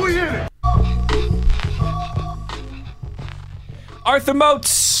because we in it. Arthur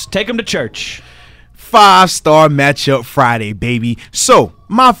Moats, take him to church. 5-Star matchup Friday, baby. So,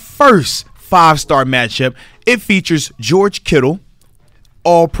 my first 5-star matchup, it features George Kittle,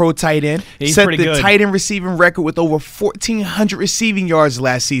 all-pro tight end. He's set pretty the good. tight end receiving record with over 1,400 receiving yards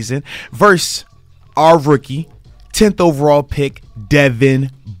last season versus our rookie, 10th overall pick,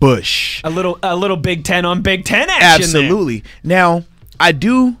 Devin Bush. A little Big Ten on Big Ten action. Absolutely. Now, I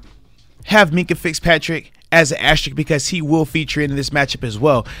do have Minkah Fitzpatrick as an asterisk because he will feature in this matchup as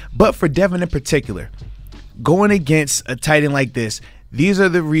well. But for Devin in particular, going against a tight end like this, these are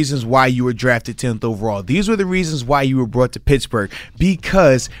the reasons why you were drafted 10th overall. These are the reasons why you were brought to Pittsburgh,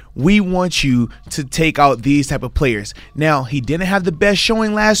 because we want you to take out these type of players. Now, he didn't have the best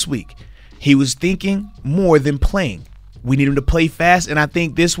showing last week. He was thinking more than playing. We need him to play fast, and I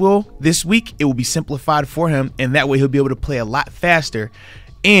think this week it will be simplified for him, and that way he'll be able to play a lot faster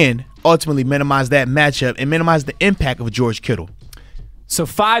and ultimately minimize that matchup and minimize the impact of George Kittle. So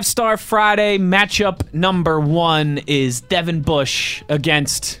 5-Star Friday matchup number 1 is Devin Bush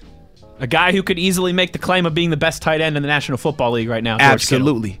against a guy who could easily make the claim of being the best tight end in the National Football League right now, George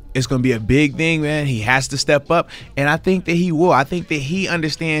Absolutely. Kittle. It's going to be a big thing, man. He has to step up, and I think that he will. I think that he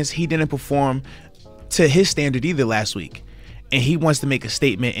understands he didn't perform to his standard either last week, and he wants to make a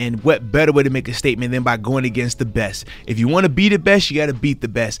statement, and what better way to make a statement than by going against the best? If you want to be the best, you got to beat the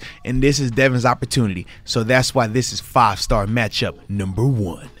best, and this is Devin's opportunity. So that's why this is 5-star matchup number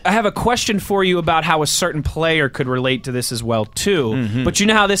 1. I have a question for you about how a certain player could relate to this as well, too. But you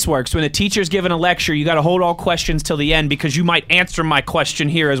know how this works. When a teacher's giving a lecture, you got to hold all questions till the end because you might answer my question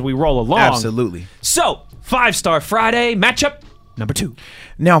here as we roll along. Absolutely. So, 5-Star Friday matchup number 2.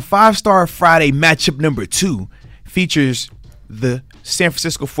 Now, 5-Star Friday matchup number 2 features the San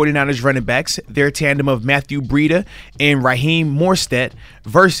Francisco 49ers running backs, their tandem of Matthew Breida and Raheem Mostert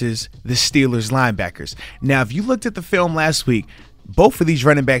versus the Steelers linebackers. Now, if you looked at the film last week, both of these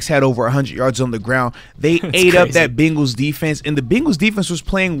running backs had over 100 yards on the ground. They ate up that Bengals defense, and the Bengals defense was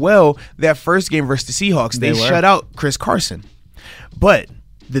playing well that first game versus the Seahawks. They shut out Chris Carson. But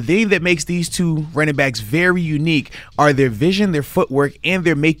the thing that makes these two running backs very unique are their vision, their footwork, and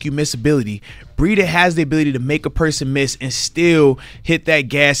their make-you-miss ability. Breida has the ability to make a person miss and still hit that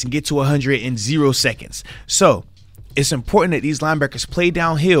gas and get to 100 in 0 seconds. So it's important that these linebackers play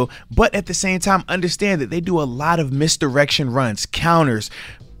downhill, but at the same time understand that they do a lot of misdirection runs, counters,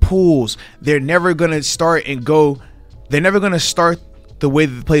 pulls. They're never going to start the way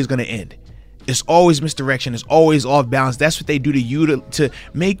that the play is going to end. It's always misdirection. It's always off balance. That's what they do to you to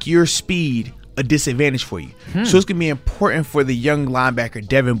make your speed a disadvantage for you. So it's going to be important for the young linebacker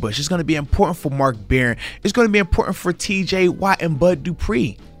Devin Bush. It's going to be important for Mark Barron. It's going to be important for TJ Watt and Bud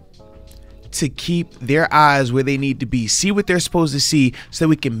Dupree to keep their eyes where they need to be, see what they're supposed to see, so that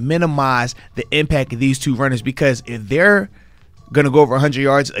we can minimize the impact of these two runners. Because if they're going to go over 100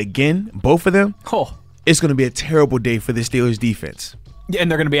 yards again, both of them, it's going to be a terrible day for the Steelers defense.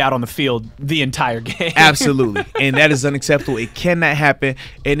 And they're going to be out on the field the entire game. Absolutely. And that is unacceptable. It cannot happen.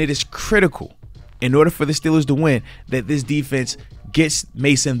 And it is critical, in order for the Steelers to win, that this defense gets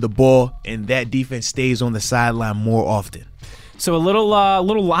Mason the ball and that defense stays on the sideline more often. So a little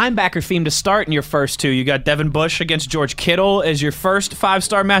linebacker theme to start in your first two. You got Devin Bush against George Kittle as your first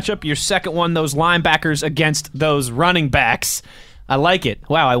 5-star matchup. Your second one, those linebackers against those running backs. I like it.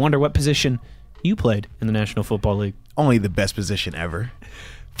 Wow, I wonder what position you played in the National Football League. Only the best position ever.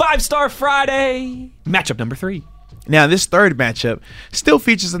 5-Star Friday, matchup number 3. Now, this third matchup still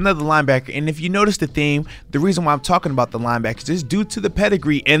features another linebacker, and if you notice the theme, the reason why I'm talking about the linebackers is due to the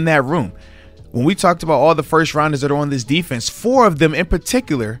pedigree in that room. When we talked about all the first rounders that are on this defense, 4 of them in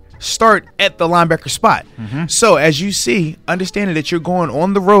particular start at the linebacker spot. So as you see, understanding that you're going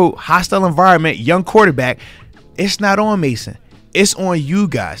on the road, hostile environment, young quarterback, it's not on Mason. It's on you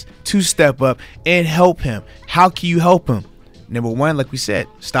guys to step up and help him. How can you help him? Number 1, like we said,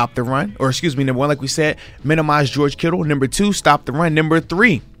 stop the run. Or number 1, like we said, minimize George Kittle. Number 2, stop the run. Number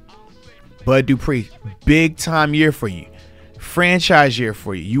 3, Bud Dupree. Big time year for you. Franchise year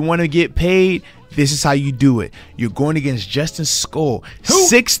for you. You want to get paid? This is how you do it. You're going against Justin Skull,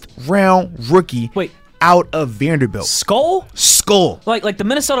 6th round rookie. Wait, out of Vanderbilt. Skull? Like the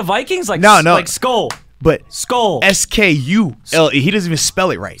Minnesota Vikings? No. Like Skull. But Skull. Skulle. He doesn't even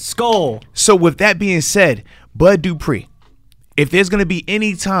spell it right. Skull. So with that being said, Bud Dupree, if there's going to be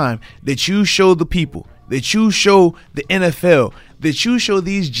any time that you show the people, that you show the NFL, that you show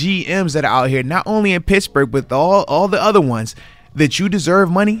these GMs that are out here, not only in Pittsburgh, but all the other ones, that you deserve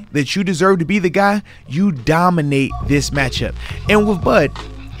money, that you deserve to be the guy, you dominate this matchup. And with Bud,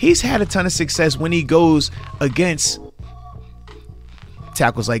 he's had a ton of success when he goes against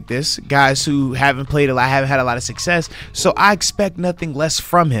tackles like this, guys who haven't played a lot, haven't had a lot of success. So I expect nothing less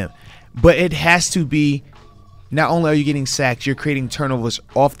from him. But it has to be, not only are you getting sacks, you're creating turnovers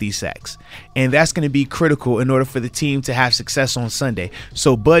off these sacks. And that's going to be critical in order for the team to have success on Sunday.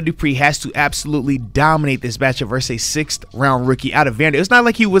 So Bud Dupree has to absolutely dominate this matchup versus a 6th round rookie out of Vanderbilt. It's not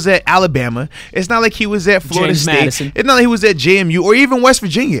like he was at Alabama. It's not like he was at Florida James State. Madison. It's not like he was at JMU or even West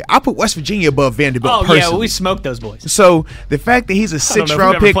Virginia. I put West Virginia above Vanderbilt personally. Yeah, well, we smoked those boys. So the fact that he's a 6th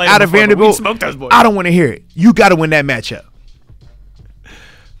round pick out of Vanderbilt, Vanderbilt, I don't want to hear it. You got to win that matchup.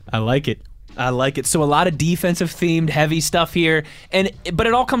 I like it. I like it. So a lot of defensive-themed, heavy stuff here, but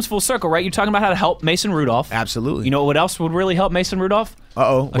it all comes full circle, right? You're talking about how to help Mason Rudolph. Absolutely. You know what else would really help Mason Rudolph?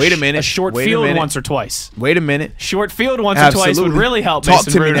 Wait a minute. A short field once or twice. Wait a minute. Short field once or twice would really help Talk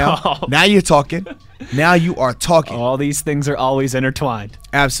Mason to me Rudolph. now you're talking. Now you are talking. All these things are always intertwined.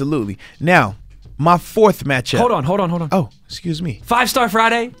 Absolutely. Now, my fourth matchup. Hold on. Oh, excuse me. 5-Star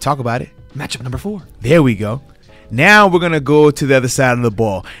Friday. Talk about it. Matchup number 4. There we go. Now we're going to go to the other side of the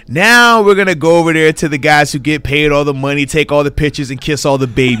ball. Now we're going to go over there to the guys who get paid all the money, take all the pictures, and kiss all the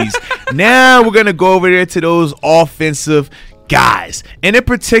babies. Now we're going to go over there to those offensive guys. And in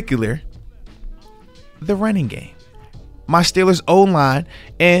particular, the running game. My Steelers O-line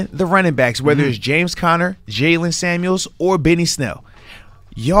and the running backs, whether it's James Conner, Jalen Samuels, or Benny Snell.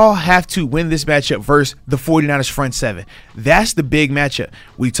 Y'all have to win this matchup versus the 49ers front seven. That's the big matchup.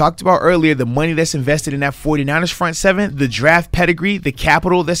 We talked about earlier the money that's invested in that 49ers front seven, the draft pedigree, the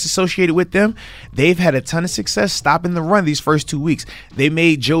capital that's associated with them. They've had a ton of success stopping the run these first 2 weeks. They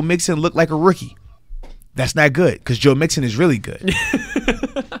made Joe Mixon look like a rookie. That's not good because Joe Mixon is really good.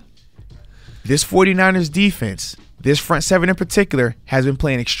 This 49ers defense, this front seven in particular, has been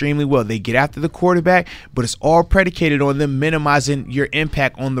playing extremely well. They get after the quarterback, but it's all predicated on them minimizing your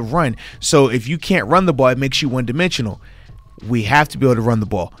impact on the run. So if you can't run the ball, it makes you one-dimensional. We have to be able to run the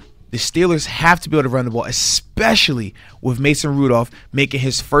ball. The Steelers have to be able to run the ball, especially with Mason Rudolph making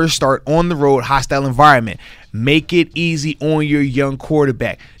his first start on the road, hostile environment. Make it easy on your young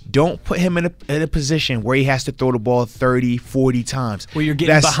quarterback. Don't put him in a position where he has to throw the ball 30, 40 times. Where you're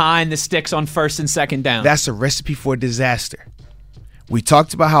getting behind the sticks on first and second down. That's a recipe for disaster. We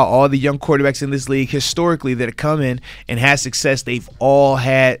talked about how all the young quarterbacks in this league historically that have come in and had success, they've all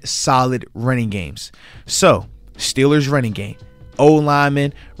had solid running games. So, Steelers running game,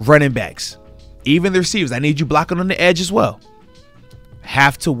 O-linemen, running backs, even the receivers. I need you blocking on the edge as well.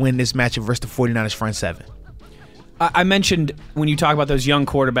 Have to win this matchup versus the 49ers front seven. I mentioned when you talk about those young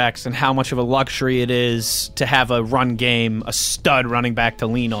quarterbacks and how much of a luxury it is to have a run game, a stud running back to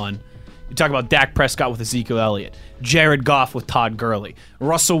lean on. You talk about Dak Prescott with Ezekiel Elliott, Jared Goff with Todd Gurley,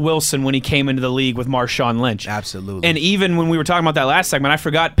 Russell Wilson when he came into the league with Marshawn Lynch. Absolutely. And even when we were talking about that last segment, I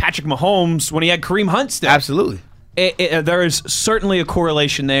forgot Patrick Mahomes when he had Kareem Hunt still. Absolutely. There is certainly a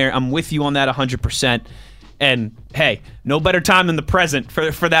correlation there. I'm with you on that 100%. And, hey, no better time than the present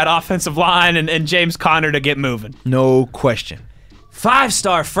for that offensive line and James Conner to get moving. No question.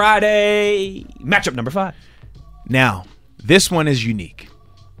 5-Star Friday, matchup number 5. Now, this one is unique.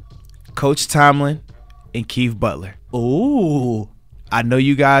 Coach Tomlin and Keith Butler. Ooh. I know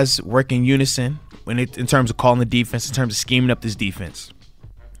you guys work in unison in terms of calling the defense, in terms of scheming up this defense.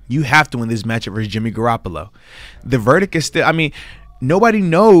 You have to win this matchup versus Jimmy Garoppolo. The verdict is still, nobody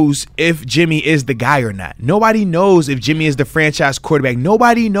knows if Jimmy is the guy or not. Nobody knows if Jimmy is the franchise quarterback.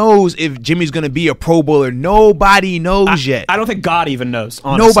 Nobody knows if Jimmy's going to be a Pro Bowler. Nobody knows yet. I don't think God even knows,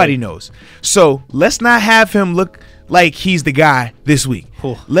 honestly. Nobody knows. So let's not have him look like he's the guy this week.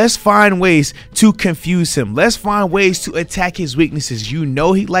 Ooh. Let's find ways to confuse him. Let's find ways to attack his weaknesses. You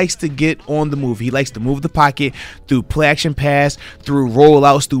know he likes to get on the move. He likes to move the pocket through play action pass, through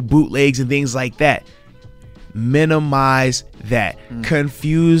rollouts, through bootlegs and things like that. Minimize that.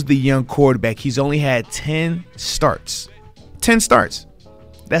 Confuse the young quarterback. He's only had 10 starts. 10 starts.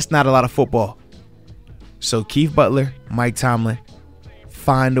 That's not a lot of football. So Keith Butler, Mike Tomlin,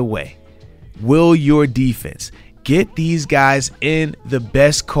 find a way. Will your defense get these guys in the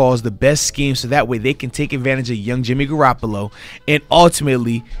best calls, the best schemes, so that way they can take advantage of young Jimmy Garoppolo and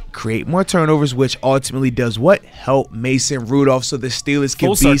ultimately create more turnovers, which ultimately does what? Help Mason Rudolph so the Steelers can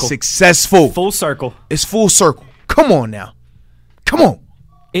be successful. Full circle. It's full circle. Come on now. Come on.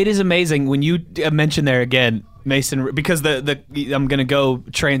 It is amazing when you mention there again, Mason, because I'm going to go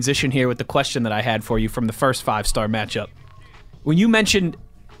transition here with the question that I had for you from the first 5-star matchup. When you mentioned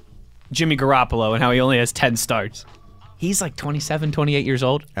Jimmy Garoppolo and how he only has 10 starts, he's like 27, 28 years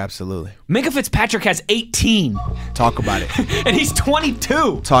old. Absolutely. Minka Fitzpatrick has 18. Talk about it. And he's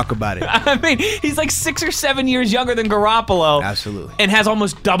 22. Talk about it. I mean, he's like 6 or 7 years younger than Garoppolo. Absolutely. And has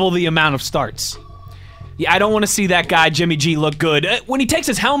almost double the amount of starts. Yeah, I don't want to see that guy, Jimmy G, look good. When he takes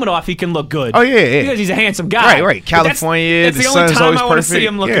his helmet off, he can look good. Oh, yeah. Because he's a handsome guy. Right. California, that's the the only sun's time always I want to perfect. see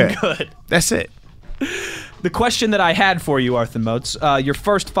him looking good. That's it. The question that I had for you, Arthur Moats, your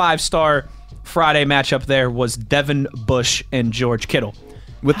first 5-star Friday matchup there was Devin Bush and George Kittle.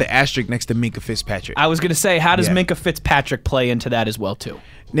 with the asterisk next to Minkah Fitzpatrick. I was going to say, how does Yeah. Minkah Fitzpatrick play into that as well, too?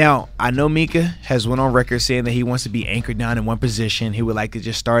 Now, I know Minkah has went on record saying that he wants to be anchored down in one position. He would like to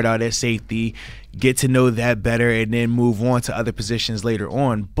just start out at safety, get to know that better, and then move on to other positions later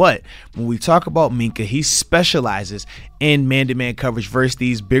on. But when we talk about Minkah, he specializes in man-to-man coverage versus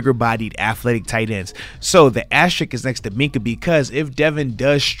these bigger-bodied athletic tight ends. So the asterisk is next to Minkah because if Devin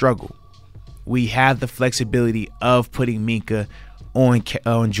does struggle, we have the flexibility of putting Minkah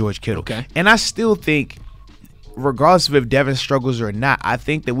on George Kittle. Okay. And I still think, regardless of if Devin struggles or not, I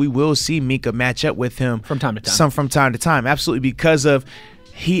think that we will see Minkah match up with him From time to time. From time to time, absolutely, because of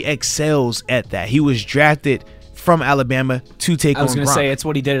he excels at that. He was drafted from Alabama to take on I was going to Gronk. say, it's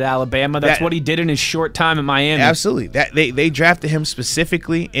what he did at Alabama. That's That- what he did in his short time at Miami. Absolutely, that they drafted him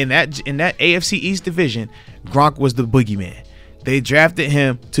specifically in that AFC East division. Gronk was the boogeyman. They drafted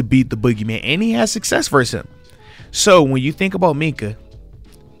him to beat the boogeyman, and he has success versus him. So when you think about Minkah,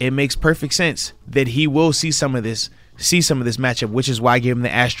 it makes perfect sense that he will see some of this matchup, which is why I gave him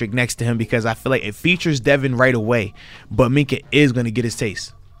the asterisk next to him, because I feel like it features Devin right away, but Minkah is going to get his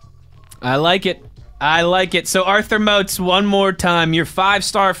taste. I like it. I like it. So, Arthur Moats, one more time. Your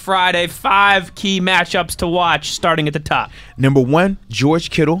 5-Star Friday, 5 key matchups to watch starting at the top. Number 1, George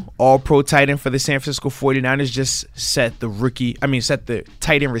Kittle, all-pro tight end for the San Francisco 49ers, just set the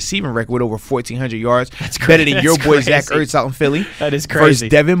tight end receiving record with over 1,400 yards. That's crazy. Better than your That's boy Zach crazy. Ertz out in Philly. That is Versus crazy.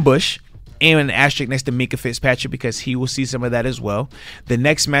 Devin Bush. And an asterisk next to Minkah Fitzpatrick because he will see some of that as well. The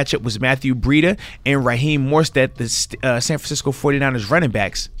next matchup was Matthew Breida and Raheem Mostert, the San Francisco 49ers running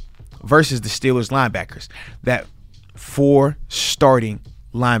backs, versus the Steelers linebackers. That 4 starting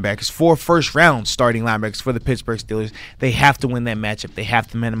linebackers, 4 first-round starting linebackers for the Pittsburgh Steelers. They have to win that matchup. They have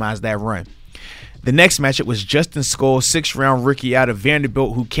to minimize that run. The next matchup was Justin Skull, 6th-round rookie out of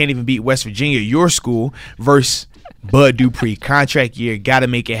Vanderbilt who can't even beat West Virginia, your school, versus Bud Dupree. Contract year, got to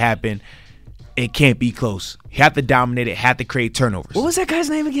make it happen. It can't be close. You have to dominate it, have to create turnovers. What was that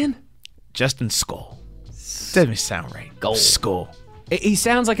guy's name again? Justin Skull. Doesn't sound right. Gold. Skull. He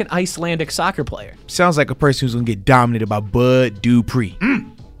sounds like an Icelandic soccer player. Sounds like a person who's going to get dominated by Bud Dupree.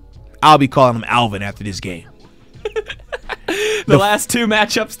 I'll be calling him Alvin after this game. The last 2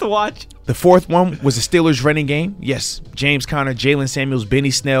 matchups to watch. The 4th one was the Steelers running game. Yes, James Conner, Jalen Samuels,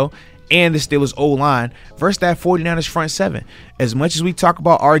 Benny Snell, and the Steelers O-line versus that 49ers front 7. As much as we talk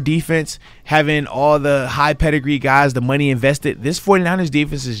about our defense having all the high pedigree guys, the money invested, this 49ers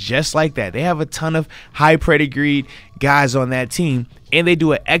defense is just like that. They have a ton of high pedigree guys on that team, and they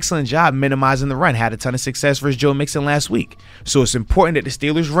do an excellent job minimizing the run. Had a ton of success versus Joe Mixon last week. So it's important that the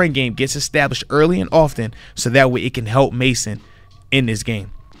Steelers run game gets established early and often so that way it can help Mason in this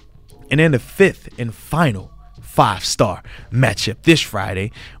game. And then the 5th and final 5-star matchup this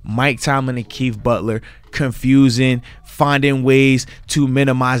Friday, Mike Tomlin and Keith Butler, confusing, finding ways to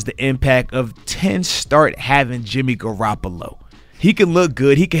minimize the impact of 10 start having Jimmy Garoppolo. He can look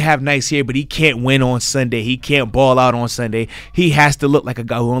good, he can have nice hair, but he can't win on Sunday. He can't ball out on Sunday. He has to look like a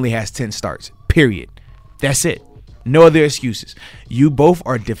guy who only has 10 starts, period. That's it. No other excuses. You both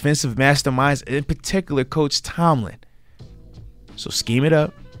are defensive masterminds, in particular Coach Tomlin. So scheme it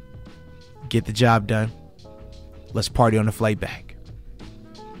up, get the job done. Let's party on the flight back.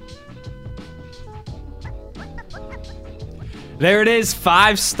 There it is,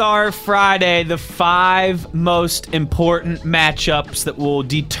 5-Star Friday, the 5 most important matchups that will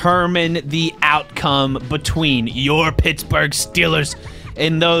determine the outcome between your Pittsburgh Steelers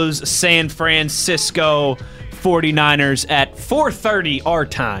and those San Francisco 49ers at 4:30 our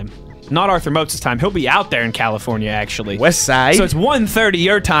time. Not Arthur Moats' time. He'll be out there in California, actually. West Side. So it's 1:30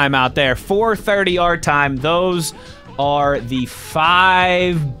 your time out there, 4:30 our time. Those are the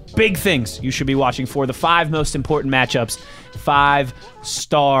 5 big things you should be watching for, the 5 most important matchups.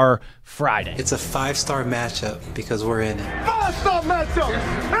 5-Star Friday. It's a 5-star matchup because we're in it. 5-star matchup.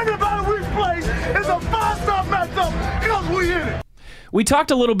 Everybody we play is a 5-star matchup because we in it. We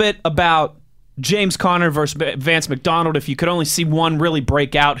talked a little bit about James Conner versus Vance McDonald. If you could only see one really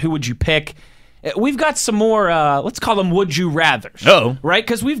break out, who would you pick? We've got some more, let's call them would you rathers. Uh-oh. Right?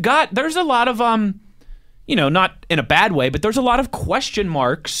 Because there's a lot of, not in a bad way, but there's a lot of question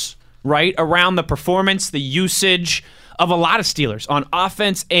marks, right, around the performance, the usage of a lot of Steelers on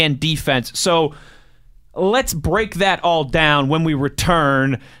offense and defense. So let's break that all down when we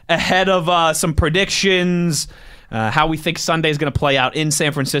return ahead of some predictions, how we think Sunday is going to play out in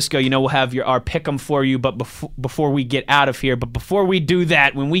San Francisco. We'll have our pick 'em for you, but before we get out of here. But before we do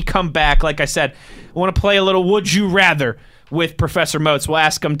that, when we come back, like I said, I want to play a little Would You Rather with Professor Moats. We'll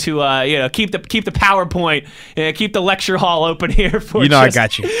ask him to keep the PowerPoint, keep the lecture hall open here for I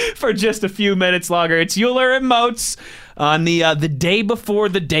got you for just a few minutes longer. It's Euler and Moats on the day before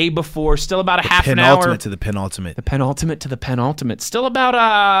the day before. Still about a half an hour. Penultimate to the penultimate. The penultimate to the penultimate. Still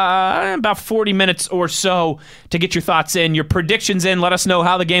about 40 minutes or so to get your thoughts in, your predictions in. Let us know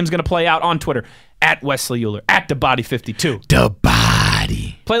how the game's going to play out on Twitter at Wesley Euler, at TheBody52. The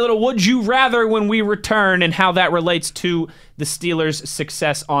Body. Play a little Would You Rather when we return and how that relates to the Steelers'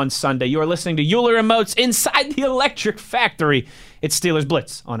 success on Sunday. You are listening to Euler and Moats inside the Electric Factory. It's Steelers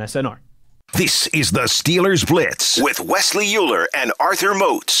Blitz on SNR. This is the Steelers Blitz with Wesley Euler and Arthur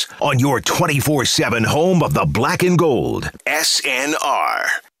Moats on your 24/7 home of the black and gold, SNR.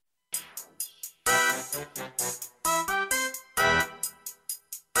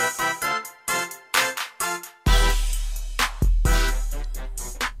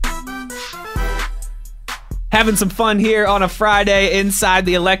 Having some fun here on a Friday inside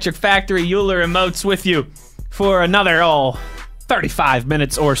the Electric Factory. Euler and Moats with you for another 35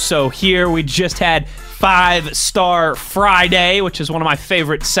 minutes or so here. We just had 5-Star Friday, which is one of my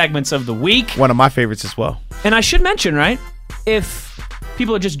favorite segments of the week. One of my favorites as well. And I should mention, right, if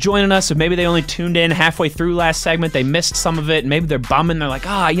people are just joining us, if maybe they only tuned in halfway through last segment, they missed some of it, and maybe they're bumming, they're like,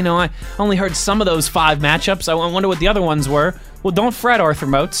 I only heard some of those 5 matchups. I wonder what the other ones were. Well, don't fret, Arthur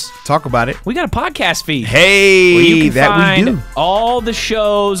Moats. Talk about it. We got a podcast feed. Hey, where you can that find we do. all the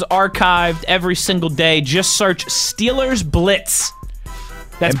shows archived every single day. Just search Steelers Blitz.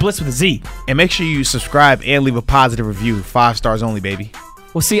 That's Blitz with a Z. And make sure you subscribe and leave a positive review. 5 stars only, baby.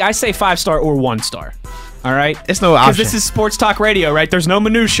 Well, see, I say 5-star or 1-star. All right? It's no option. Because this is sports talk radio, right? There's no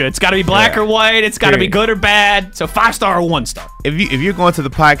minutia. It's got to be black or white. It's got to be good or bad. So 5-star or 1-star. If you're going to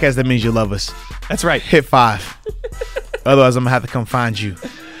the podcast, that means you love us. That's right. Hit 5. Otherwise, I'm going to have to come find you.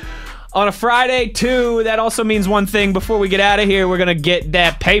 On a Friday, too, that also means one thing. Before we get out of here, we're going to get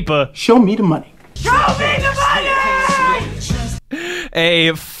that paper. Show me the money.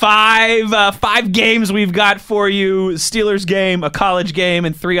 Five games we've got for you. Steelers game, a college game,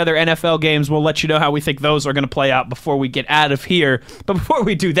 and 3 other NFL games. We'll let you know how we think those are going to play out before we get out of here. But before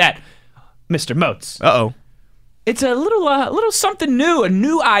we do that, Mr. Moats. Uh-oh. It's a little something new, a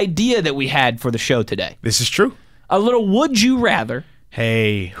new idea that we had for the show today. This is true. A little Would You Rather.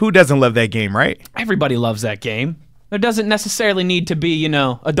 Hey, who doesn't love that game, right? Everybody loves that game. There doesn't necessarily need to be,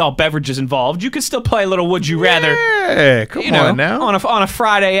 adult beverages involved. You can still play a little Would You Rather. Yeah, come on now. On a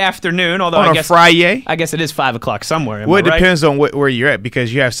Friday afternoon, although I guess it is 5 o'clock somewhere. Well, it depends on where you're at,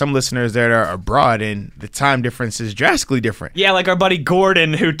 because you have some listeners that are abroad and the time difference is drastically different. Yeah, like our buddy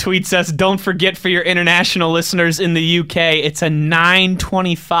Gordon, who tweets us, don't forget for your international listeners in the UK, it's a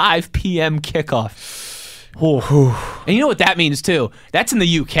 9:25 p.m. kickoff. And you know what that means too? That's in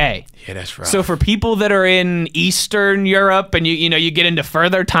the UK. Yeah, that's right. So for people that are in Eastern Europe and you get into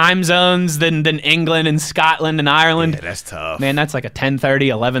further time zones than England and Scotland and Ireland. Yeah, that's tough. Man, that's like a 10:30,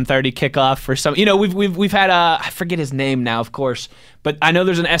 11:30 kickoff for some. We've had I forget his name now, of course, but I know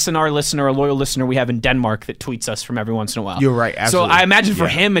there's an SNR listener, a loyal listener we have in Denmark that tweets us from every once in a while. You're right, absolutely. So I imagine for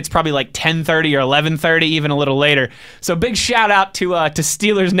him it's probably like 10:30 or 11:30, even a little later. So big shout out to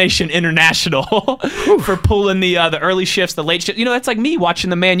Steelers Nation International for pulling the early shifts, the late shifts. That's like me watching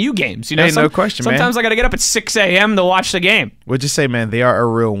the Man U games. Hey, no question, man. Sometimes I got to get up at 6 a.m. to watch the game. What'd you say, man? They are a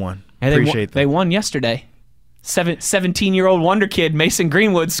real one. And Appreciate them. They won yesterday. 17-year-old wonder kid Mason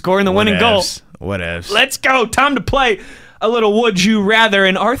Greenwood scoring the winning goal. Whatevs. Let's go. Time to play a little Would You Rather.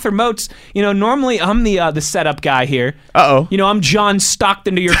 And Arthur Moats, normally I'm the setup guy here. Uh-oh. I'm John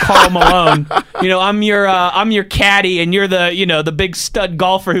Stockton to your Karl Malone. I'm your caddy, and you're the big stud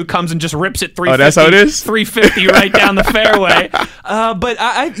golfer who comes and just rips it 350. Oh, that's how it is? 350 right down the fairway. But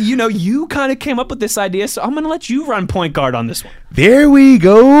I you kind of came up with this idea, so I'm going to let you run point guard on this one. There we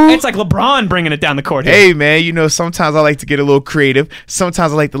go. It's like LeBron bringing it down the court here. Hey, man, sometimes I like to get a little creative.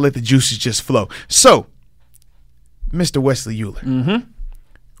 Sometimes I like to let the juices just flow. So, Mr. Wesley Euler,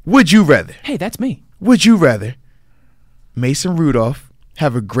 would you rather? Hey, that's me. Would you rather Mason Rudolph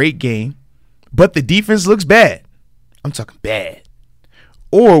have a great game, but the defense looks bad? I'm talking bad.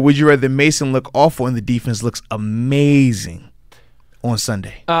 Or would you rather Mason look awful and the defense looks amazing on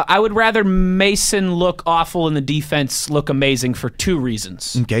Sunday? I would rather Mason look awful and the defense look amazing for 2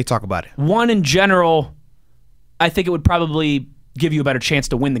 reasons. Okay, talk about it. One, in general, I think it would probably give you a better chance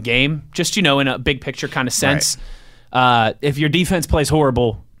to win the game, just, in a big picture kind of sense. Right. If your defense plays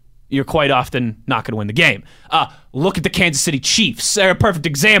horrible, you're quite often not going to win the game. Look at the Kansas City Chiefs. They're a perfect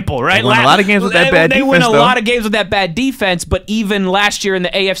example, right? They won a lot of games with that bad defense, They win a though. lot of games with that bad defense, but even last year in the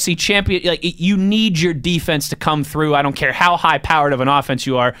AFC Champion, you need your defense to come through. I don't care how high-powered of an offense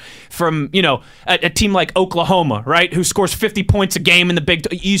you are. From, a team like Oklahoma, right, who scores 50 points a game in the Big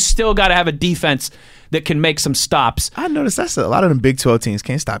 12, you still got to have a defense that can make some stops. I noticed that's a lot of them Big 12 teams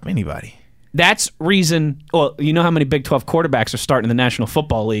can't stop anybody. That's reason. Well, you know how many Big 12 quarterbacks are starting in the National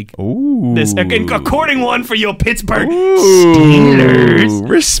Football League? Ooh. According one for your Pittsburgh Steelers. Steelers.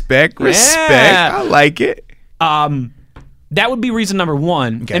 Respect. Yeah. I like it. That would be reason number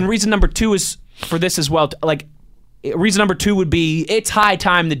one. Okay. And reason number two is for this as well. Reason number two would be it's high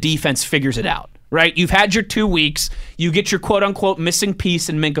time the defense figures it out. Right? You've had your 2 weeks. You get your quote-unquote missing piece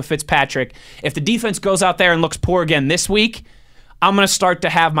in Minkah Fitzpatrick. If the defense goes out there and looks poor again this week, I'm going to start to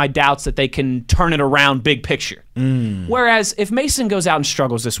have my doubts that they can turn it around big picture. Whereas if Mason goes out and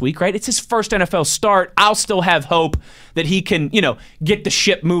struggles this week, right, it's his first NFL start, I'll still have hope that he can, get the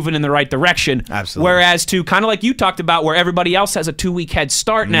ship moving in the right direction. Absolutely. Whereas to kind of like you talked about where everybody else has a 2-week head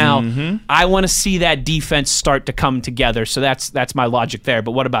start now, I want to see that defense start to come together. So that's my logic there.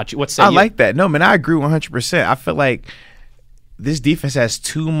 But what about you? What say you? I like that. No, man, I agree 100%. I feel like this defense has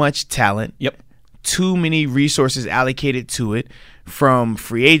too much talent. Yep. Too many resources allocated to it, from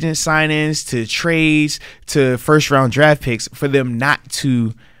free agent sign-ins to trades to first-round draft picks, for them not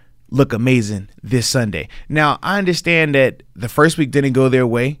to look amazing this Sunday. Now, I understand that the first week didn't go their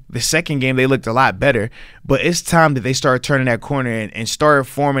way. The second game, they looked a lot better. But it's time that they start turning that corner and start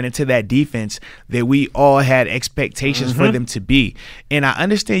forming into that defense that we all had expectations for them to be. And I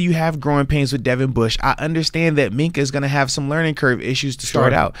understand you have growing pains with Devin Bush. I understand that Minkah is going to have some learning curve issues to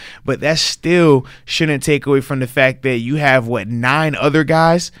start out. But that still shouldn't take away from the fact that you have, 9 other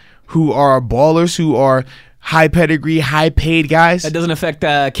guys who are ballers, who are high pedigree, high paid guys. That doesn't affect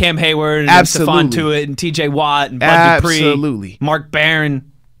Cam Hayward and Absolutely. Stephon Tuitt and TJ Watt and Bud Dupree. Absolutely. Mark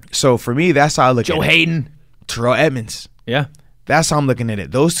Barron, So for me, that's how I look Joe at it. Hayden. Terrell Edmonds. Yeah. That's how I'm looking at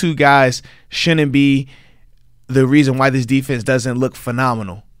it. Those 2 guys shouldn't be the reason why this defense doesn't look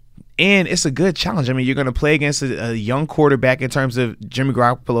phenomenal. And it's a good challenge. I mean, you're going to play against a young quarterback in terms of Jimmy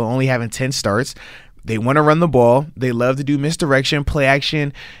Garoppolo only having 10 starts. They want to run the ball. They love to do misdirection, play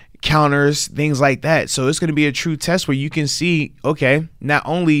action, counters, things like that. So it's going to be a true test where you can see, okay, not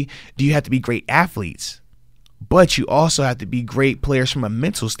only do you have to be great athletes, but you also have to be great players from a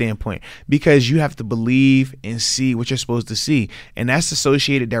mental standpoint, because you have to believe and see what you're supposed to see. And that's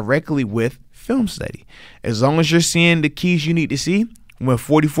associated directly with film study. As long as you're seeing the keys you need to see, when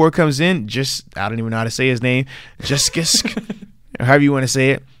 44 comes in, I don't even know how to say his name, or however you want to say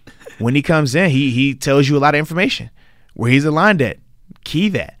it. When he comes in, he tells you a lot of information, where he's aligned at. Key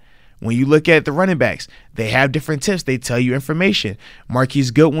that. When you look at the running backs, they have different tips. They tell you information. Marquise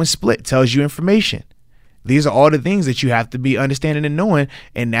Goodwin split tells you information. These are all the things that you have to be understanding and knowing,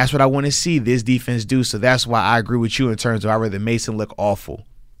 and that's what I want to see this defense do. So that's why I agree with you in terms of I'd rather Mason look awful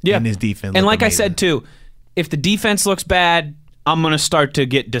and this defense And look like I amazing. said, too, if the defense looks bad, I'm going to start to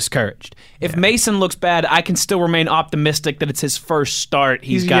get discouraged. If Mason looks bad, I can still remain optimistic that it's his first start.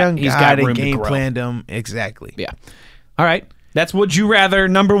 He's a young guy got room that to game grow. planned him. Exactly. Yeah. All right. That's Would You Rather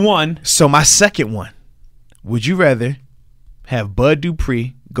number 1. So my second one, would you rather have Bud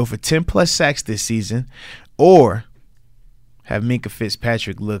Dupree go for 10-plus sacks this season, or have Minkah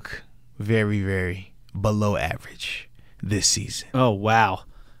Fitzpatrick look very, very below average this season? Oh, wow.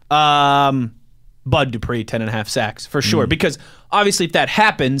 Bud Dupree, 10.5 sacks, for sure. Because obviously if that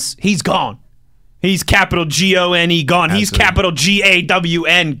happens, he's gone. He's capital G-O-N-E, gone. Absolutely. He's capital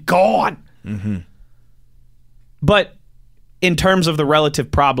G-A-W-N, gone. Mm-hmm. But in terms of the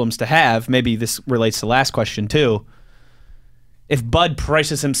relative problems to have, maybe this relates to the last question too, if Bud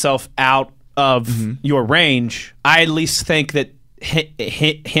prices himself out of your range, I at least think that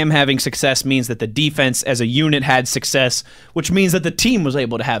him having success means that the defense as a unit had success, which means that the team was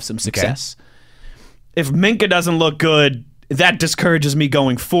able to have some success. If Minkah doesn't look good, that discourages me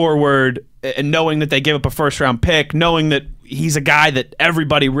going forward, and knowing that they give up a first-round pick, knowing that he's a guy that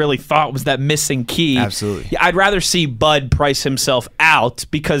everybody really thought was that missing key. Absolutely. Yeah, I'd rather see Bud price himself out,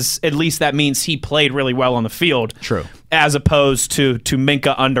 because at least that means he played really well on the field. True. As opposed to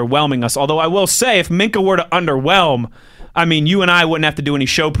Minkah underwhelming us. Although I will say, if Minkah were to underwhelm, I mean, you and I wouldn't have to do any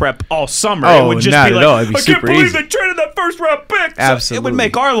show prep all summer. Oh, it would just not be at like, all. It'd be I can't super believe easy. they traded that first-round pick. So Absolutely. it would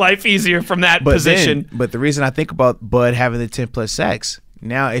make our life easier from that position. But the reason I think about Bud having the 10-plus sacks,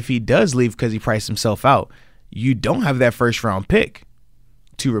 now if he does leave because he priced himself out, you don't have that first-round pick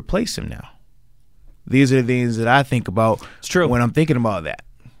to replace him now. These are the things that I think about It's true. when I'm thinking about that.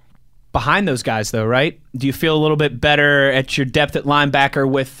 behind those guys, though, right? Do you feel a little bit better at your depth at linebacker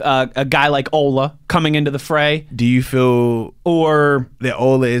with a guy like Ola coming into the fray? Do you feel Or that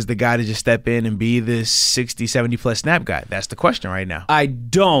Ola is the guy to just step in and be this 60, 70-plus snap guy? That's the question right now. I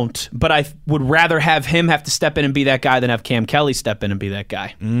don't, but I would rather have him have to step in and be that guy than have Cam Kelly step in and be that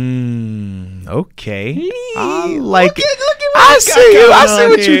guy. Okay. I like it. Look at what I we got see you. I going see on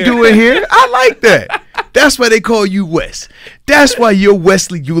what here. you're doing here. I like that. That's why they call you Wes. That's why you're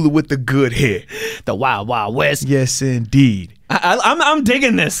Wesley Euler with the good hair. The Wild Wild West. Yes, indeed. I'm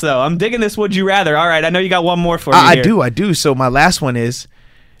digging this, though. I'm digging this Would You Rather. All right, I know you got one more for me here. I do. So my last one is,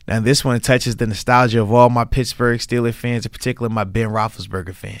 now this one touches the nostalgia of all my Pittsburgh Steelers fans, in particular my Ben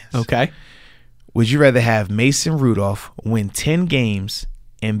Roethlisberger fans. Okay. Would you rather have Mason Rudolph win 10 games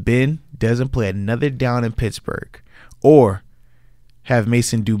and Ben doesn't play another down in Pittsburgh, or have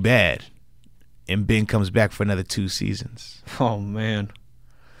Mason do bad and Ben comes back for another 2 seasons? Oh, man.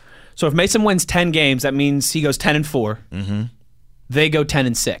 So if Mason wins 10 games, that means he goes 10-4. Mm-hmm. They go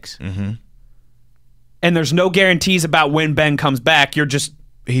 10-6. Mm-hmm. And there's no guarantees about when Ben comes back. You're just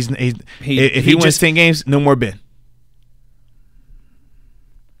If he he wins just- 10 games, no more Ben.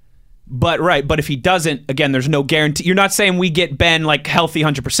 But if he doesn't, again, there's no guarantee. You're not saying we get Ben like healthy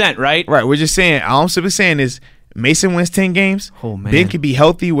 100%, right? Right. We're just saying, all I'm simply saying is Mason wins 10 games. Oh, man. Ben could be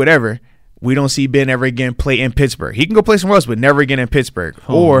healthy, whatever. We don't see Ben ever again play in Pittsburgh. He can go play somewhere else, but never again in Pittsburgh.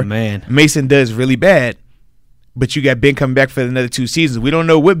 Oh, or man. Mason does really bad, but you got Ben coming back for another 2 seasons. We don't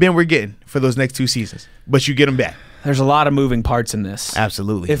know what Ben we're getting for those next 2 seasons, but you get him back. There's a lot of moving parts in this.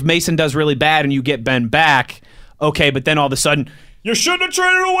 Absolutely. If Mason does really bad and you get Ben back, okay, but then all of a sudden, you shouldn't have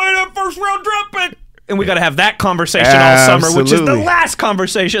traded away that first-round draft pick. And we got to have that conversation all summer, which is the Absolutely. last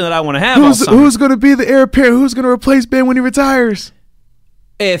conversation that I want to have all summer. Who's going to be the heir apparent? Who's going to replace Ben when he retires?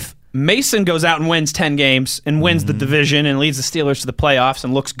 If Mason goes out and wins 10 games and wins the division and leads the Steelers to the playoffs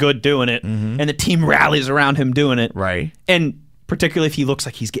and looks good doing it, and the team rallies around him doing it, Right. and particularly if he looks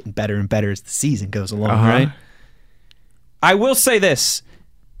like he's getting better and better as the season goes along, Uh-huh. right? I will say this.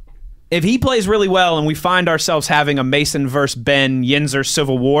 If he plays really well and we find ourselves having a Mason versus Ben Yinzer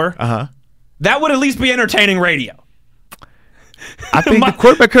civil war, that would at least be entertaining radio. I think the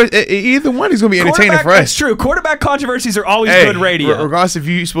quarterback, either one is going to be entertaining for us. That's true. Quarterback controversies are always good radio. Regardless if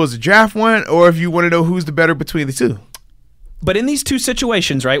you're supposed to draft one or if you want to know who's the better between the two. But in these two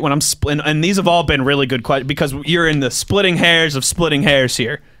situations, right, when I'm and these have all been really good questions because you're in the splitting hairs of splitting hairs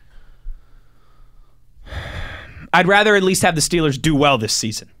here. I'd rather at least have the Steelers do well this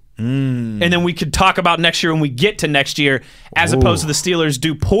season. And then we could talk about next year when we get to next year, as opposed to the Steelers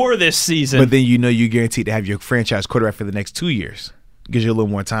do poor this season. But then you're guaranteed to have your franchise quarterback for the next 2 years. Gives you a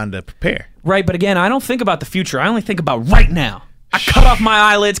little more time to prepare. Right, but again, I don't think about the future. I only think about right now. I cut off my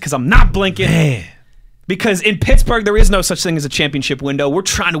eyelids because I'm not blinking. Man. Because in Pittsburgh, there is no such thing as a championship window. We're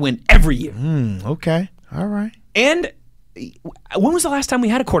trying to win every year. Okay. All right. And when was the last time we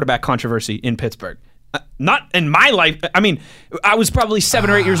had a quarterback controversy in Pittsburgh? Not in my life. I mean, I was probably 7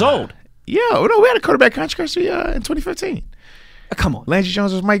 or 8 years old. Yeah. Oh, no, we had a quarterback controversy in 2015. Come on. Landry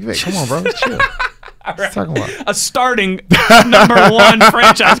Jones was Mike Vick. Come on, bro. Let's chill. What's talking about? A starting number one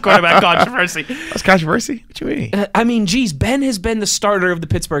franchise quarterback controversy. That's controversy? What you mean? I mean, geez, Ben has been the starter of the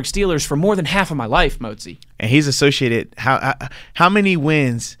Pittsburgh Steelers for more than half of my life, Mozi. And he's associated. How many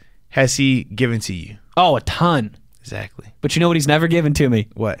wins has he given to you? Oh, a ton. Exactly. But you know what he's never given to me?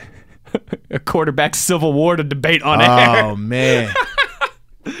 What? A quarterback civil war to debate on air. Oh, man.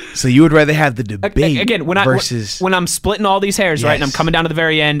 So you would rather have the debate Again, when I'm splitting all these hairs, right, and I'm coming down to the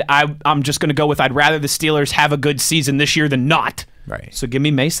very end, I'm just going to go with I'd rather the Steelers have a good season this year than not. Right. So give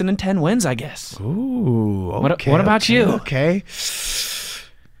me Mason and 10 wins, I guess. Ooh, okay. What about you? Okay.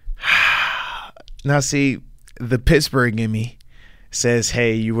 Now, see, the Pittsburgh in me says,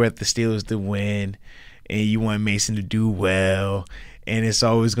 hey, you want the Steelers to win, and you want Mason to do well, and it's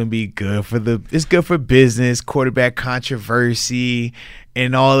always going to be good it's good for business, quarterback controversy,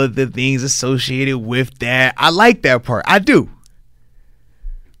 and all of the things associated with that. I like that part. I do.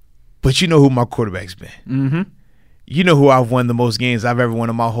 But you know who my quarterback's been. Mm-hmm. You know who I've won the most games I've ever won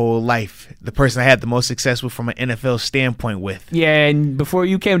in my whole life. The person I had the most success with from an NFL standpoint with. Yeah, and before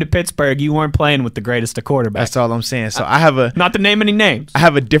you came to Pittsburgh, you weren't playing with the greatest of quarterbacks. That's all I'm saying. So I have Not to name any names. I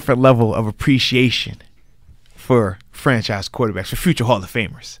have a different level of appreciation for franchise quarterbacks, for future Hall of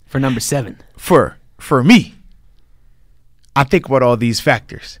Famers. For number 7. For me, I think about all these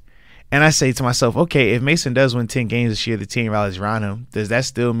factors. And I say to myself, okay, if Mason does win 10 games this year, the team rallies around him, does that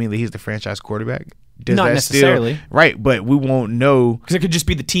still mean that he's the franchise quarterback? Not necessarily. Right, but we won't know. Because it could just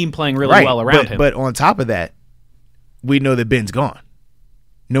be the team playing really well around him. But on top of that, we know that Ben's gone.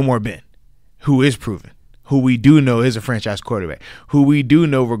 No more Ben. Who is proven? who we do know is a franchise quarterback, who we do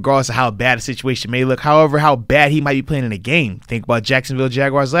know, regardless of how bad a situation may look, however, how bad he might be playing in a game. Think about Jacksonville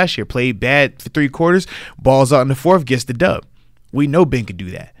Jaguars last year. Played bad for 3 quarters, balls out in the 4th, gets the dub. We know Ben could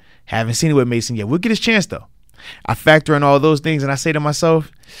do that. Haven't seen it with Mason yet. We'll get his chance, though. I factor in all those things, and I say to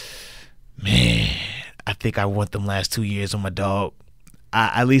myself, man, I think I want them last 2 years on my dog.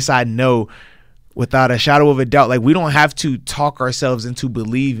 At least I know without a shadow of a doubt, like, we don't have to talk ourselves into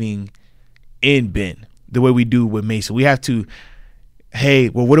believing in Ben the way we do with Mason. We have to, hey,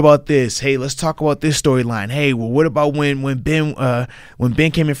 well, what about this? Hey, let's talk about this storyline. Hey, well, what about when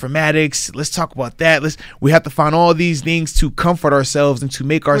Ben came in for Maddox? Let's talk about that. We have to find all these things to comfort ourselves and to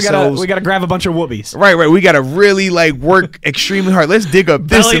make ourselves. We gotta grab a bunch of whoobies. Right. We gotta really work extremely hard. Let's dig up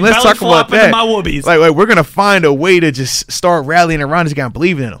this and let's talk about that. My whoobies. Like we're gonna find a way to just start rallying around this guy and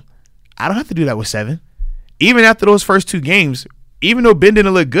believing in him. I don't have to do that with 7. Even after those first 2 games, even though Ben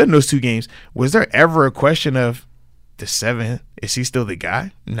didn't look good in those 2 games, was there ever a question of the 7? Is he still the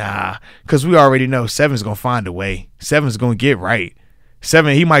guy? Nah, because we already know 7's gonna find a way. 7's gonna get right.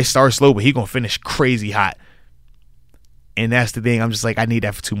 7, he might start slow, but he gonna finish crazy hot. And that's the thing. I'm just like, I need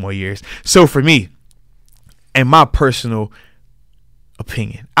that for 2 more years. So for me, in my personal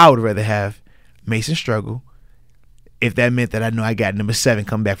opinion, I would rather have Mason struggle if that meant that I know I got number 7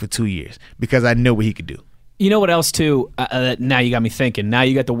 come back for 2 years, because I know what he could do. You know what else, too? Now you got me thinking. Now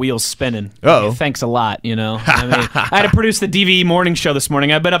you got the wheels spinning. Uh-oh. Thanks a lot, I mean, I had to produce the DVE morning show this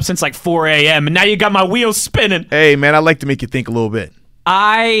morning. I've been up since like 4 a.m., and now you got my wheels spinning. Hey, man, I like to make you think a little bit.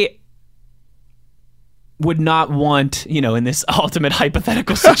 I would not want, in this ultimate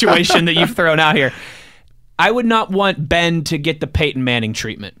hypothetical situation that you've thrown out here, I would not want Ben to get the Peyton Manning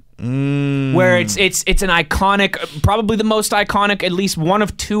treatment. Where it's an iconic, probably the most iconic, at least one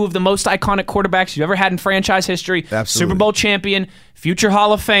of 2 of the most iconic quarterbacks you've ever had in franchise history. Absolutely. Super Bowl champion, future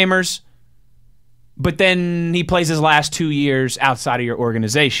Hall of Famers, but then he plays his last 2 years outside of your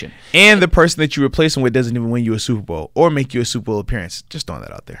organization. And the person that you replace him with doesn't even win you a Super Bowl or make you a Super Bowl appearance. Just throwing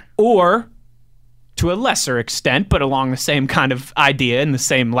that out there. Or, to a lesser extent, but along the same kind of idea and the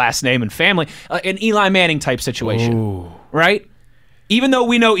same last name and family, an Eli Manning type situation. Ooh. Right? Even though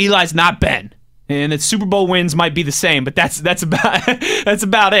we know Eli's not Ben, and that Super Bowl wins might be the same, but that's about that's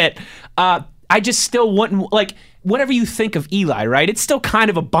about it. I just still wouldn't, like, whatever you think of Eli, right? It's still kind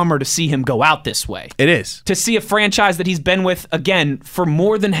of a bummer to see him go out this way. It is. To see a franchise that he's been with, again, for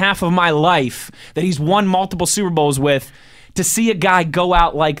more than half of my life, that he's won multiple Super Bowls with, to see a guy go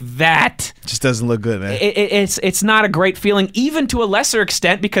out like that just doesn't look good, man. It's not a great feeling, even to a lesser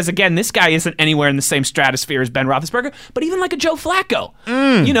extent, because, again, this guy isn't anywhere in the same stratosphere as Ben Roethlisberger, but even like a Joe Flacco.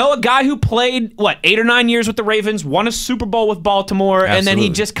 A guy who played, 8 or 9 years with the Ravens, won a Super Bowl with Baltimore, Absolutely. and then he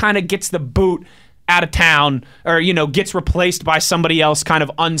just kind of gets the boot out of town, or, gets replaced by somebody else kind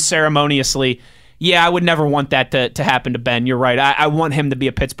of unceremoniously. Yeah, I would never want that to happen to Ben. You're right. I want him to be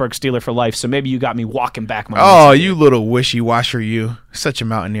a Pittsburgh Steeler for life, so maybe you got me walking back my you little wishy-washer, you. Such a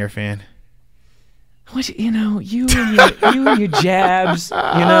Mountaineer fan. What, you and your jabs,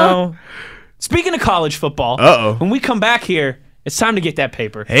 Speaking of college football, when we come back here, it's time to get that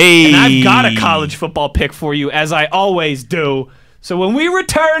paper. Hey. And I've got a college football pick for you, as I always do. So when we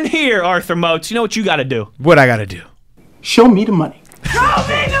return here, Arthur Moats, you know what you got to do? What I got to do? Show me the money. Show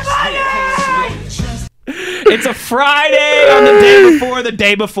me the money! It's a Friday on the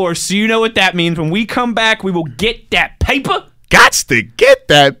day before, so you know what that means. When we come back, we will get that paper. Gots to get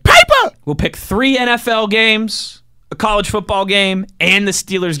that paper. We'll pick 3 NFL games, a college football game, and the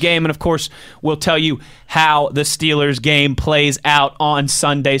Steelers game. And, of course, we'll tell you how the Steelers game plays out on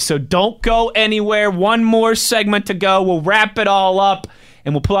Sunday. So don't go anywhere. One more segment to go. We'll wrap it all up,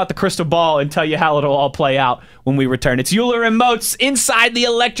 and we'll pull out the crystal ball and tell you how it'll all play out when we return. It's Euler and Moats inside the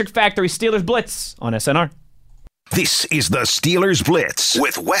Electric Factory. Steelers Blitz on SNR. This is the Steelers Blitz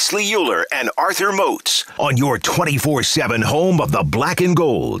with Wesley Euler and Arthur Moats on your 24/7 home of the black and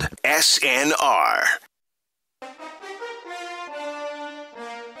gold, SNR.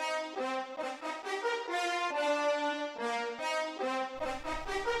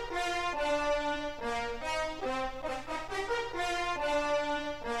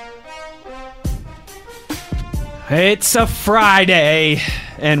 It's a Friday,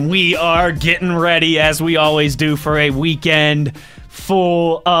 and we are getting ready, as we always do, for a weekend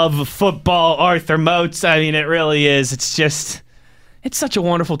full of football. Arthur Moats, I mean, it really is. It's such a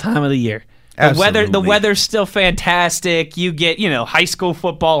wonderful time of the year. The weather's still fantastic. You get, high school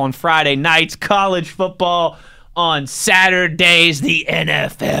football on Friday nights, college football on Saturdays, the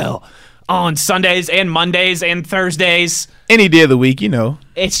NFL on Sundays and Mondays and Thursdays. Any day of the week,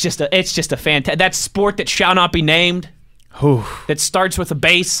 It's just a fantastic. That sport that shall not be named. Whew. that starts with a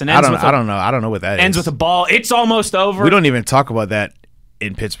base and I ends don't with I don't know. I don't know what that ends is. with a ball. It's almost over. We don't even talk about that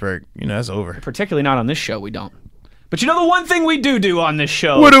in Pittsburgh. That's over. Particularly not on this show, we don't. But the one thing we do on this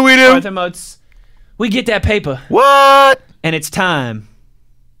show. What do we do? Arthur Moats, we get that paper. What? And it's time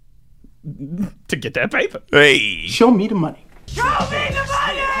to get that paper. Hey. Show me the money.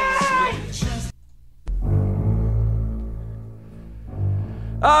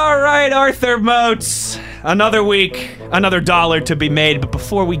 All right, Arthur Moats. Another week, another dollar to be made. But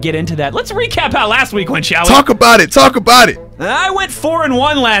before we get into that, let's recap how last week went, shall we? Talk about it. Talk about it. I went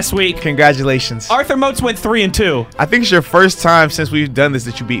 4-1 last week. Congratulations. Arthur Moats went 3-2. I think it's your first time since we've done this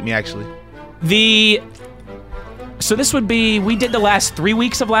that you beat me, actually. So this would be, we did the last 3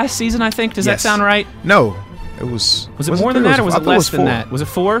 weeks of last season, I think. Does that Yes. sound right? No. It was... Was it more than that or was I it thought less than 4. that? Was it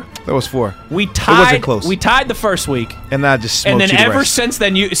 4? That was 4. We wasn't tied. close. We tied the first week, And then I just smoked and then you the ever rest. since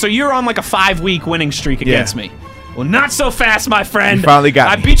then, you're on like a 5-week winning streak against me. Well, not so fast, my friend. You finally got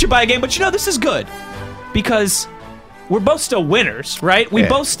I me. beat you by a game, but this is good because we're both still winners, right? We Yeah.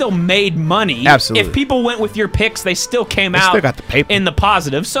 both still made money. Absolutely. If people went with your picks, they still came out. still got the paper. In the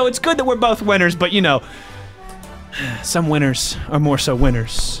positive, so it's good that we're both winners. But some winners are more so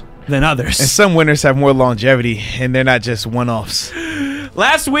winners than others. And some winners have more longevity, and they're not just one-offs.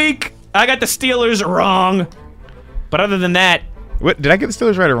 Last week, I got the Steelers wrong. But other than that, What, did I get the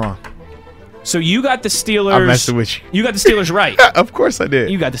Steelers right or wrong? so you got the Steelers. I'm messing with you. You got the Steelers right. Of course I did.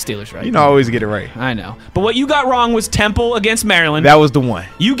 You got the Steelers right. I always get it right. I know. But what you got wrong was Temple against Maryland. That was the one.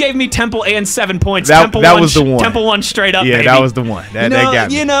 You gave me Temple and 7 points. That Temple was the one. Temple won straight up, Yeah, baby. that was the one. That got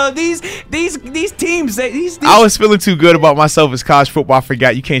me. These teams, these I was feeling too good about myself as college football. I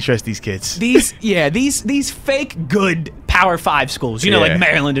forgot you can't trust these kids. these fake good Power 5 schools, Yeah. like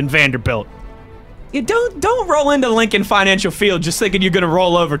Maryland and Vanderbilt. You don't roll into Lincoln Financial Field just thinking you're going to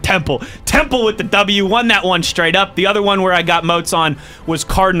roll over Temple. Temple with the W won that one straight up. The other one where I got Moats on was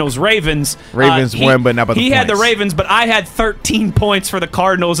Cardinals-Ravens. Ravens won, but not by the He had the points. Ravens, but I had 13 points for the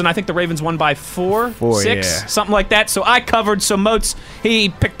Cardinals, and I think the Ravens won by 4, 6, yeah. something like that. So I covered. So Moats, he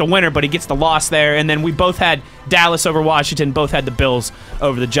picked the winner, but he gets the loss there. And then we both had Dallas over Washington, both had the Bills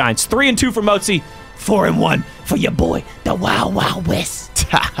over the Giants. 3-2 for Moatsy, 4-1 for your boy, the Wild Wild West.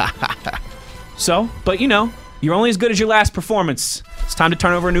 So, but you're only as good as your last performance. It's time to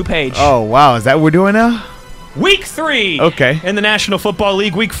turn over a new page. Oh, wow. Is that what we're doing now? Week 3 Okay. in the National Football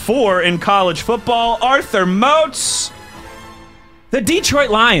League. Week 4 in college football. Arthur Moats. The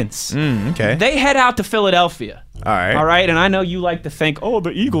Detroit Lions. Okay. They head out to Philadelphia. All right. All right, and I know you like to think,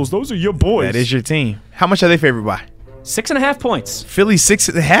 the Eagles, those are your boys. That is your team. How much are they favored by? 6.5 points. Philly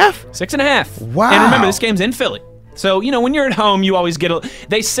 6.5? 6.5. Wow. And remember, this game's in Philly. So, when you're at home, you always get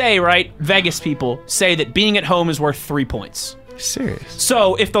they say, right, Vegas people say that being at home is worth 3 points. Serious.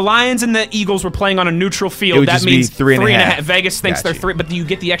 So, if the Lions and the Eagles were playing on a neutral It field, would that just be means 3.5. Vegas thinks they're Gotcha. 3, but you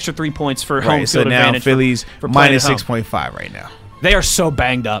get the extra 3 points for home Right, field so now advantage. Philly's for playing minus at home. 6.5 right now. They are so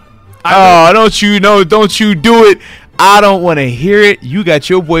banged up. Oh, don't you do it. I don't want to hear it. You got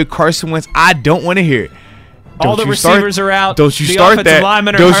your boy Carson Wentz. I don't want to hear it. All the receivers are out. Don't you The start offensive that.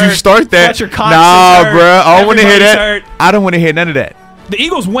 linemen are Don't you hurt. start that. Fletcher Cox Nah, is hurt. bro. I don't want to hear Everybody's that. hurt. I don't want to hear none of that. The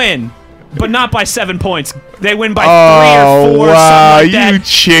Eagles win, but not by 7 points. They win by 3 Oh, or 4, wow. something like You that.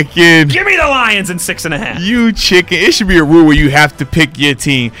 chicken. Give me the Lions in 6.5. You chicken. It should be a rule where you have to pick your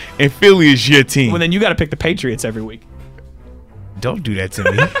team, and Philly is your team. Well, then you got to pick the Patriots every week. Don't do that to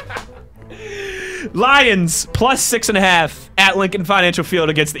me. Lions plus 6.5 at Lincoln Financial Field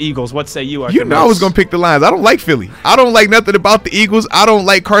against the Eagles. What say you, Arthur? You know I was going to pick the Lions. I don't like Philly. I don't like nothing about the Eagles. I don't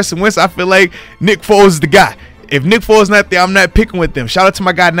like Carson Wentz. I feel like Nick Foles is the guy. If Nick Foles is not there, I'm not picking with them. Shout out to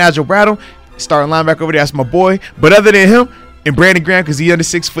my guy, Nigel Bradle. Starting linebacker over there. That's my boy. But other than him, and Brandon Graham, because he under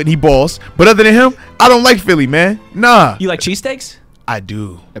 6 foot and he balls. But other than him, I don't like Philly, man. Nah. You like cheesesteaks? I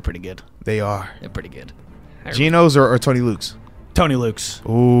do. They're pretty good. They are. They're pretty good. Geno's or Tony Luke's? Tony Luke's.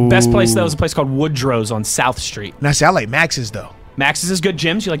 Ooh. Best place, though, is a place called Woodrow's on South Street. Now, see, I like Max's, though. Max's is good.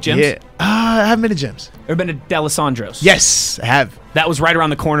 Gyms? You like gyms? Yeah. I haven't been to gyms. Ever been to D'Alessandro's? Yes, I have. That was right around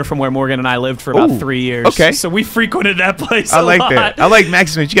the corner from where Morgan and I lived for about Ooh, 3 years. okay. So we frequented that place I a like lot. that. I like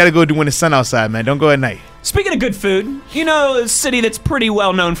Max's, man. You got to go do when the sun outside, man. Don't go at night. Speaking of good food, a city that's pretty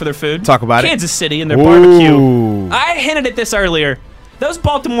well known for their food. Talk about it. Kansas City and their Ooh. barbecue. I hinted at this earlier. Those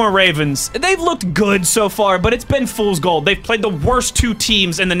Baltimore Ravens, they've looked good so far, but it's been fool's gold. They've played the worst 2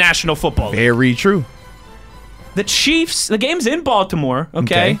 teams in the National Football League. Very true. The Chiefs, the game's in Baltimore,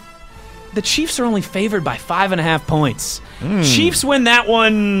 okay? The Chiefs are only favored by 5.5 points. Chiefs win that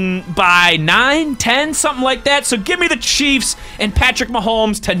one by 9, 10, something like that. So give me the Chiefs and Patrick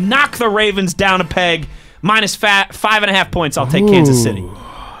Mahomes to knock the Ravens down a peg. Minus 5.5 points, I'll take Kansas City.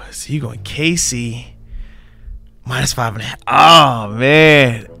 So you going KC. -5.5. Oh,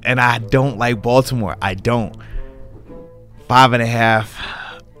 man. And I don't like Baltimore. I don't. 5.5.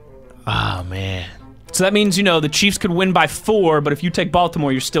 Oh, man. So that means, the Chiefs could win by 4, but if you take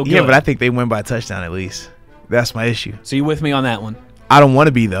Baltimore, you're still good. Yeah, but I think they win by a touchdown at least. That's my issue. So you with me on that one? I don't want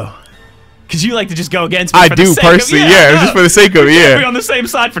to be, though. Because you like to just go against me I for do, the sake personally. of, Just for the sake of it, We're yeah. on the same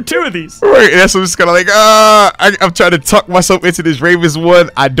side for 2 of these. Right, that's what I'm just kind of like, I'm trying to tuck myself into this Ravens one.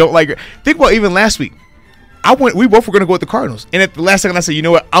 I don't like it. Think about even last week. We both were going to go with the Cardinals. And at the last second, I said, you know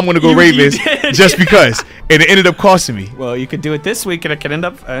what? I'm going to go Ravens just because. And it ended up costing me. Well, you could do it this week, and it could end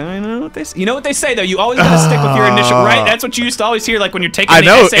up. I don't know what they say. You know what they say, though? You always got to stick with your initial, right? That's what you used to always hear, like when you're taking I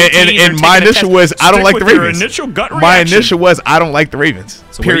know. the SATs And my initial was, I don't like the Ravens. Your initial gut reaction. My initial was, I don't like the Ravens.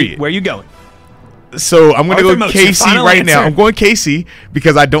 So period. Where you going? So I'm going to go Moats, your KC final right now. answer. I'm going KC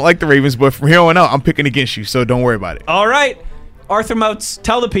because I don't like the Ravens. But from here on out, I'm picking against you. So don't worry about it. All right. Arthur Moats,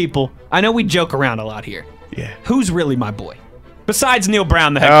 tell the people. I know we joke around a lot here. Yeah. Who's really my boy? Besides Neil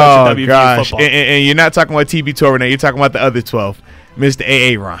Brown, the head coach of WVU gosh. football. And you're not talking about TB12 right now. You're talking about the other 12. Mr.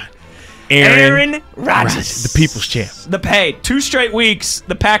 A.A. Ron. Aaron Rodgers. The people's champ. The pay. 2 straight weeks,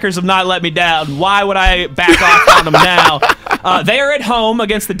 the Packers have not let me down. Why would I back off on them now? They are at home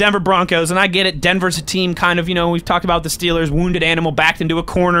against the Denver Broncos, and I get it. Denver's a team kind of, we've talked about the Steelers, wounded animal, backed into a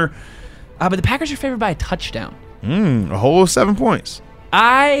corner. But the Packers are favored by a touchdown. A whole 7 points.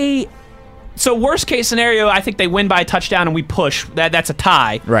 So worst case scenario, I think they win by a touchdown and we push. That's a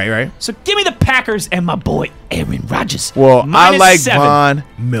tie. Right. So give me the Packers and my boy Aaron Rodgers. Well, I like -7. Von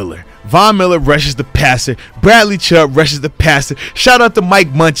Miller. Von Miller rushes the passer. Bradley Chubb rushes the passer. Shout out to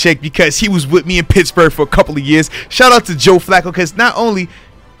Mike Munchak because he was with me in Pittsburgh for a couple of years. Shout out to Joe Flacco because not only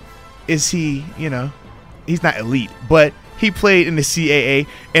is he, he's not elite, but he played in the CAA,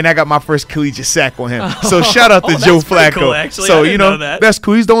 and I got my first collegiate sack on him. So shout out to Joe that's pretty Flacco. cool, actually. So I didn't know that. That's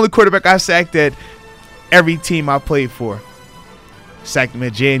cool. He's the only quarterback I sacked at every team I played for. Sacked him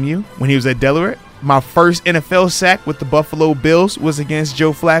at JMU when he was at Delaware. My first NFL sack with the Buffalo Bills was against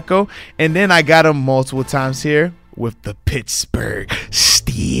Joe Flacco, and then I got him multiple times here with the Pittsburgh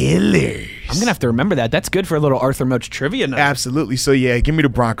Steelers. I'm going to have to remember that. That's good for a little Arthur Moach trivia night. Absolutely. So, yeah, give me the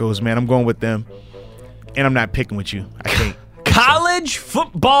Broncos, man. I'm going with them. And I'm not picking with you. I can't. College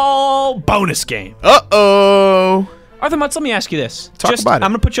football bonus game. Uh-oh. Arthur Mutz, let me ask you this. Talk about it.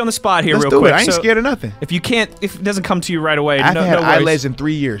 I'm going to put you on the spot here Let's real do quick. it. I ain't scared of nothing. If it doesn't come to you right away, I haven't had no eyelids worries. in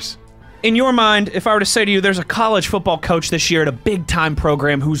 3 years. In your mind, if I were to say to you, there's a college football coach this year at a big-time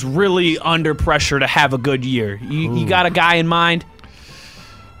program who's really under pressure to have a good year. You got a guy in mind?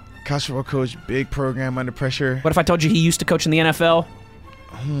 College football coach, big program under pressure. What if I told you he used to coach in the NFL?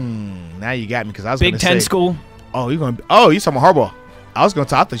 Now you got me because I was going Big to say. Ten school? Oh, you're talking about Harbaugh. I was going to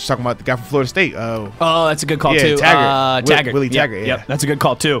talk. I thought you were talking about the guy from Florida State. Oh, that's a good call, Yeah, too. Taggart. Taggart. Willie Yep, Taggart, yeah. Yep, that's a good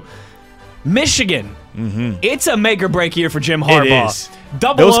call, too. Michigan. It's a make-or-break year for Jim Harbaugh. It is.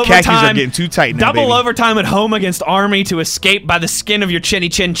 Double Those overtime. khakis are getting too tight now, Double baby. overtime at home against Army to escape by the skin of your chinny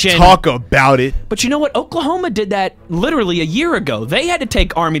chin chin. Talk about it. But you know what? Oklahoma did that literally a year ago. They had to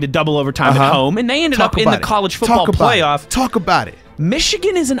take Army to double overtime at home, and they ended up in the college football playoff. Talk about it.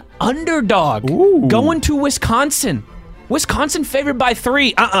 Michigan is an underdog going to Wisconsin. Wisconsin favored by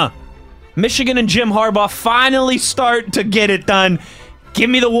 3. Michigan and Jim Harbaugh finally start to get it done. Give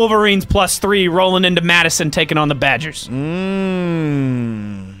me the Wolverines +3 rolling into Madison, taking on the Badgers.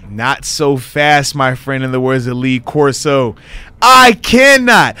 Not so fast, my friend, in the words of Lee Corso. I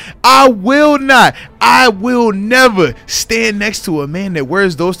cannot. I will not. I will never stand next to a man that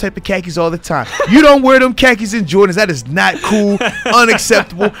wears those type of khakis all the time. You don't wear them khakis in Jordans. That is not cool.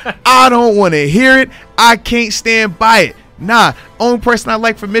 Unacceptable. I don't want to hear it. I can't stand by it. Nah, only person I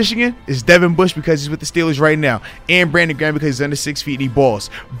like from Michigan is Devin Bush because he's with the Steelers right now, and Brandon Graham because he's under 6 feet and he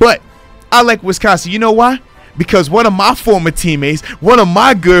balls. But I like Wisconsin. You know why? Because one of my former teammates, one of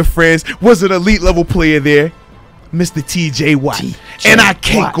my good friends, was an elite level player there, Mr. T.J. Watt. And I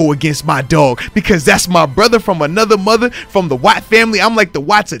can't go against my dog because that's my brother from another mother, from the Watt family. I'm like the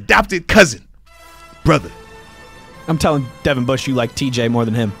Watt's adopted cousin. Brother. I'm telling Devin Bush you like TJ more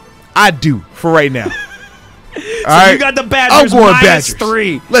than him. I do for right now. So you got the Badgers I'm going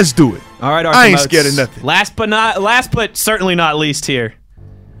 -3. Let's do it. All right, Arthur I ain't Moats. scared of nothing. Last but certainly not least here,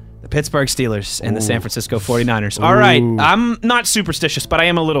 the Pittsburgh Steelers and the San Francisco 49ers. All right, I'm not superstitious, but I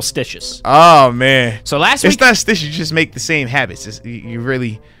am a little stitious. Oh, man. So last it's week, not stitch. You just make the same habits. You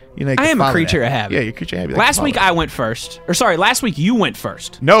really, I am a creature of habit. Yeah, you're a creature of habit. Last week I went first. Or sorry, last week you went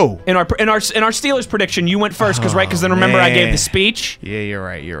first. No. In our Steelers prediction, you went first because then remember I gave the speech. Yeah, you're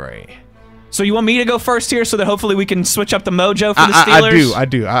right. So you want me to go first here so that hopefully we can switch up the mojo for the Steelers? I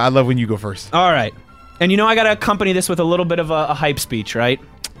do. I love when you go first. All right. And I got to accompany this with a little bit of a hype speech, right?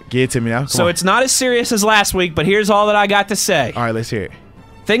 Get it to me now. Come So on. it's not as serious as last week, but here's all that I got to say. All right, let's hear it.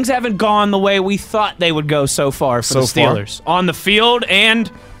 Things haven't gone the way we thought they would go so far for the So far. Steelers. On the field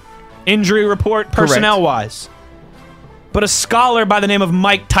and injury report personnel-wise. But a scholar by the name of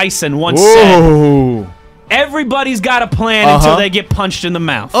Mike Tyson once said, Whoa. everybody's got a plan until they get punched in the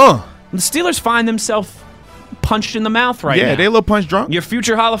mouth. The Steelers find themselves punched in the mouth right now. Yeah, they a little punch drunk. Your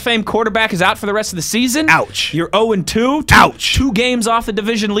future Hall of Fame quarterback is out for the rest of the season. Ouch. You're 0-2. Ouch. 2 games off the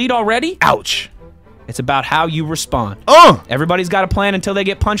division lead already. Ouch. It's about how you respond. Everybody's got a plan until they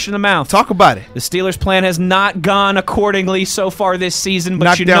get punched in the mouth. Talk about it. The Steelers' plan has not gone accordingly so far this season, but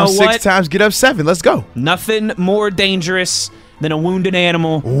Knock you down know 6 what? times, get up 7. Let's go. Nothing more dangerous than a wounded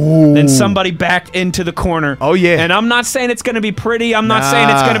animal, than somebody backed into the corner. Oh, yeah. And I'm not saying it's going to be pretty. I'm not saying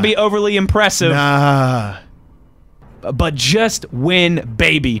it's going to be overly impressive. Nah. But just win,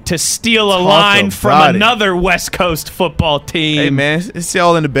 baby, to steal a Talk line from about it. another West Coast football team. Hey, man, it's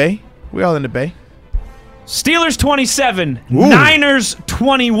all in the Bay. We all in the Bay. Steelers 27, Niners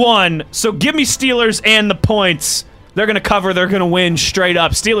 21. So give me Steelers and the points. They're going to cover. They're going to win straight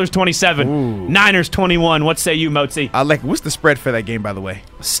up. Steelers 27, Niners 21. What say you, Motzi? I like it. What's the spread for that game, by the way?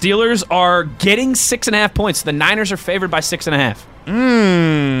 Steelers are getting 6.5 points. The Niners are favored by 6.5.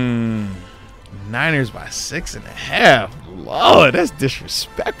 Niners by 6.5. Lord, that's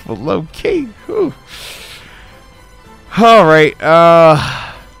disrespectful, low key. Whew. All right.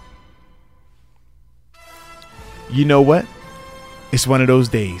 You know what? It's one of those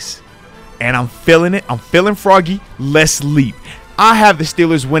days. And I'm feeling it. I'm feeling froggy. Let's leap. I have the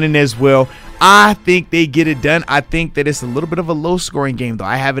Steelers winning as well. I think they get it done. I think that it's a little bit of a low-scoring game, though.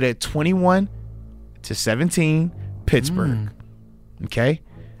 I have it at 21-17, Pittsburgh. Okay?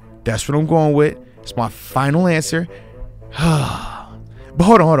 That's what I'm going with. It's my final answer. But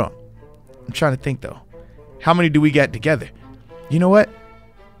hold on. I'm trying to think, though. How many do we got together? You know what?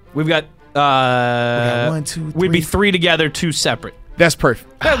 We've got, We got 1, 2, 3. we'd be 3 together, 2 separate. That's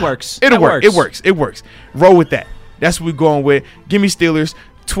perfect. That works. It'll That work. works. It works. Roll with that. That's what we're going with. Give me Steelers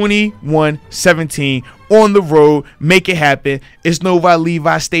 21-17 on the road. Make it happen. It's Novi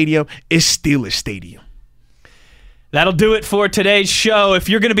Levi Stadium. It's Steelers Stadium. That'll do it for today's show. If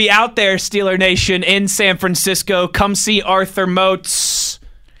you're going to be out there, Steeler Nation, in San Francisco, come see Arthur Moats.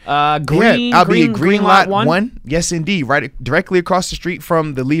 I'll be at Green Lot 1. Yes, indeed. Right directly across the street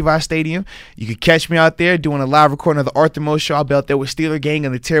from the Levi Stadium. You can catch me out there doing a live recording of the Arthur Moats Show. I'll be out there with Steeler Gang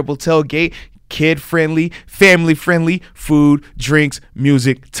and the Terrible Tailgate. Kid-friendly, family-friendly, food, drinks,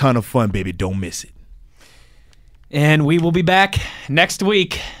 music, ton of fun, baby. Don't miss it. And we will be back next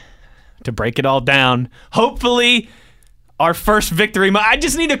week to break it all down. Hopefully, our first victory. I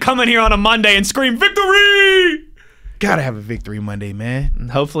just need to come in here on a Monday and scream, victory! Gotta have a victory Monday, man.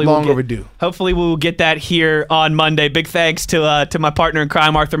 Hopefully overdue. Hopefully we'll get that here on Monday. Big thanks to my partner in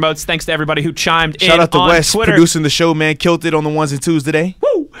crime, Arthur Moats. Thanks to everybody who chimed in Shout out to on Wes Twitter. producing the show, man. Killed it on the 1s and 2s today.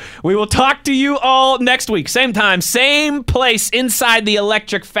 Woo! We will talk to you all next week. Same time, same place inside the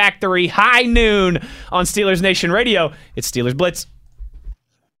Electric Factory, high noon on Steelers Nation Radio. It's Steelers Blitz.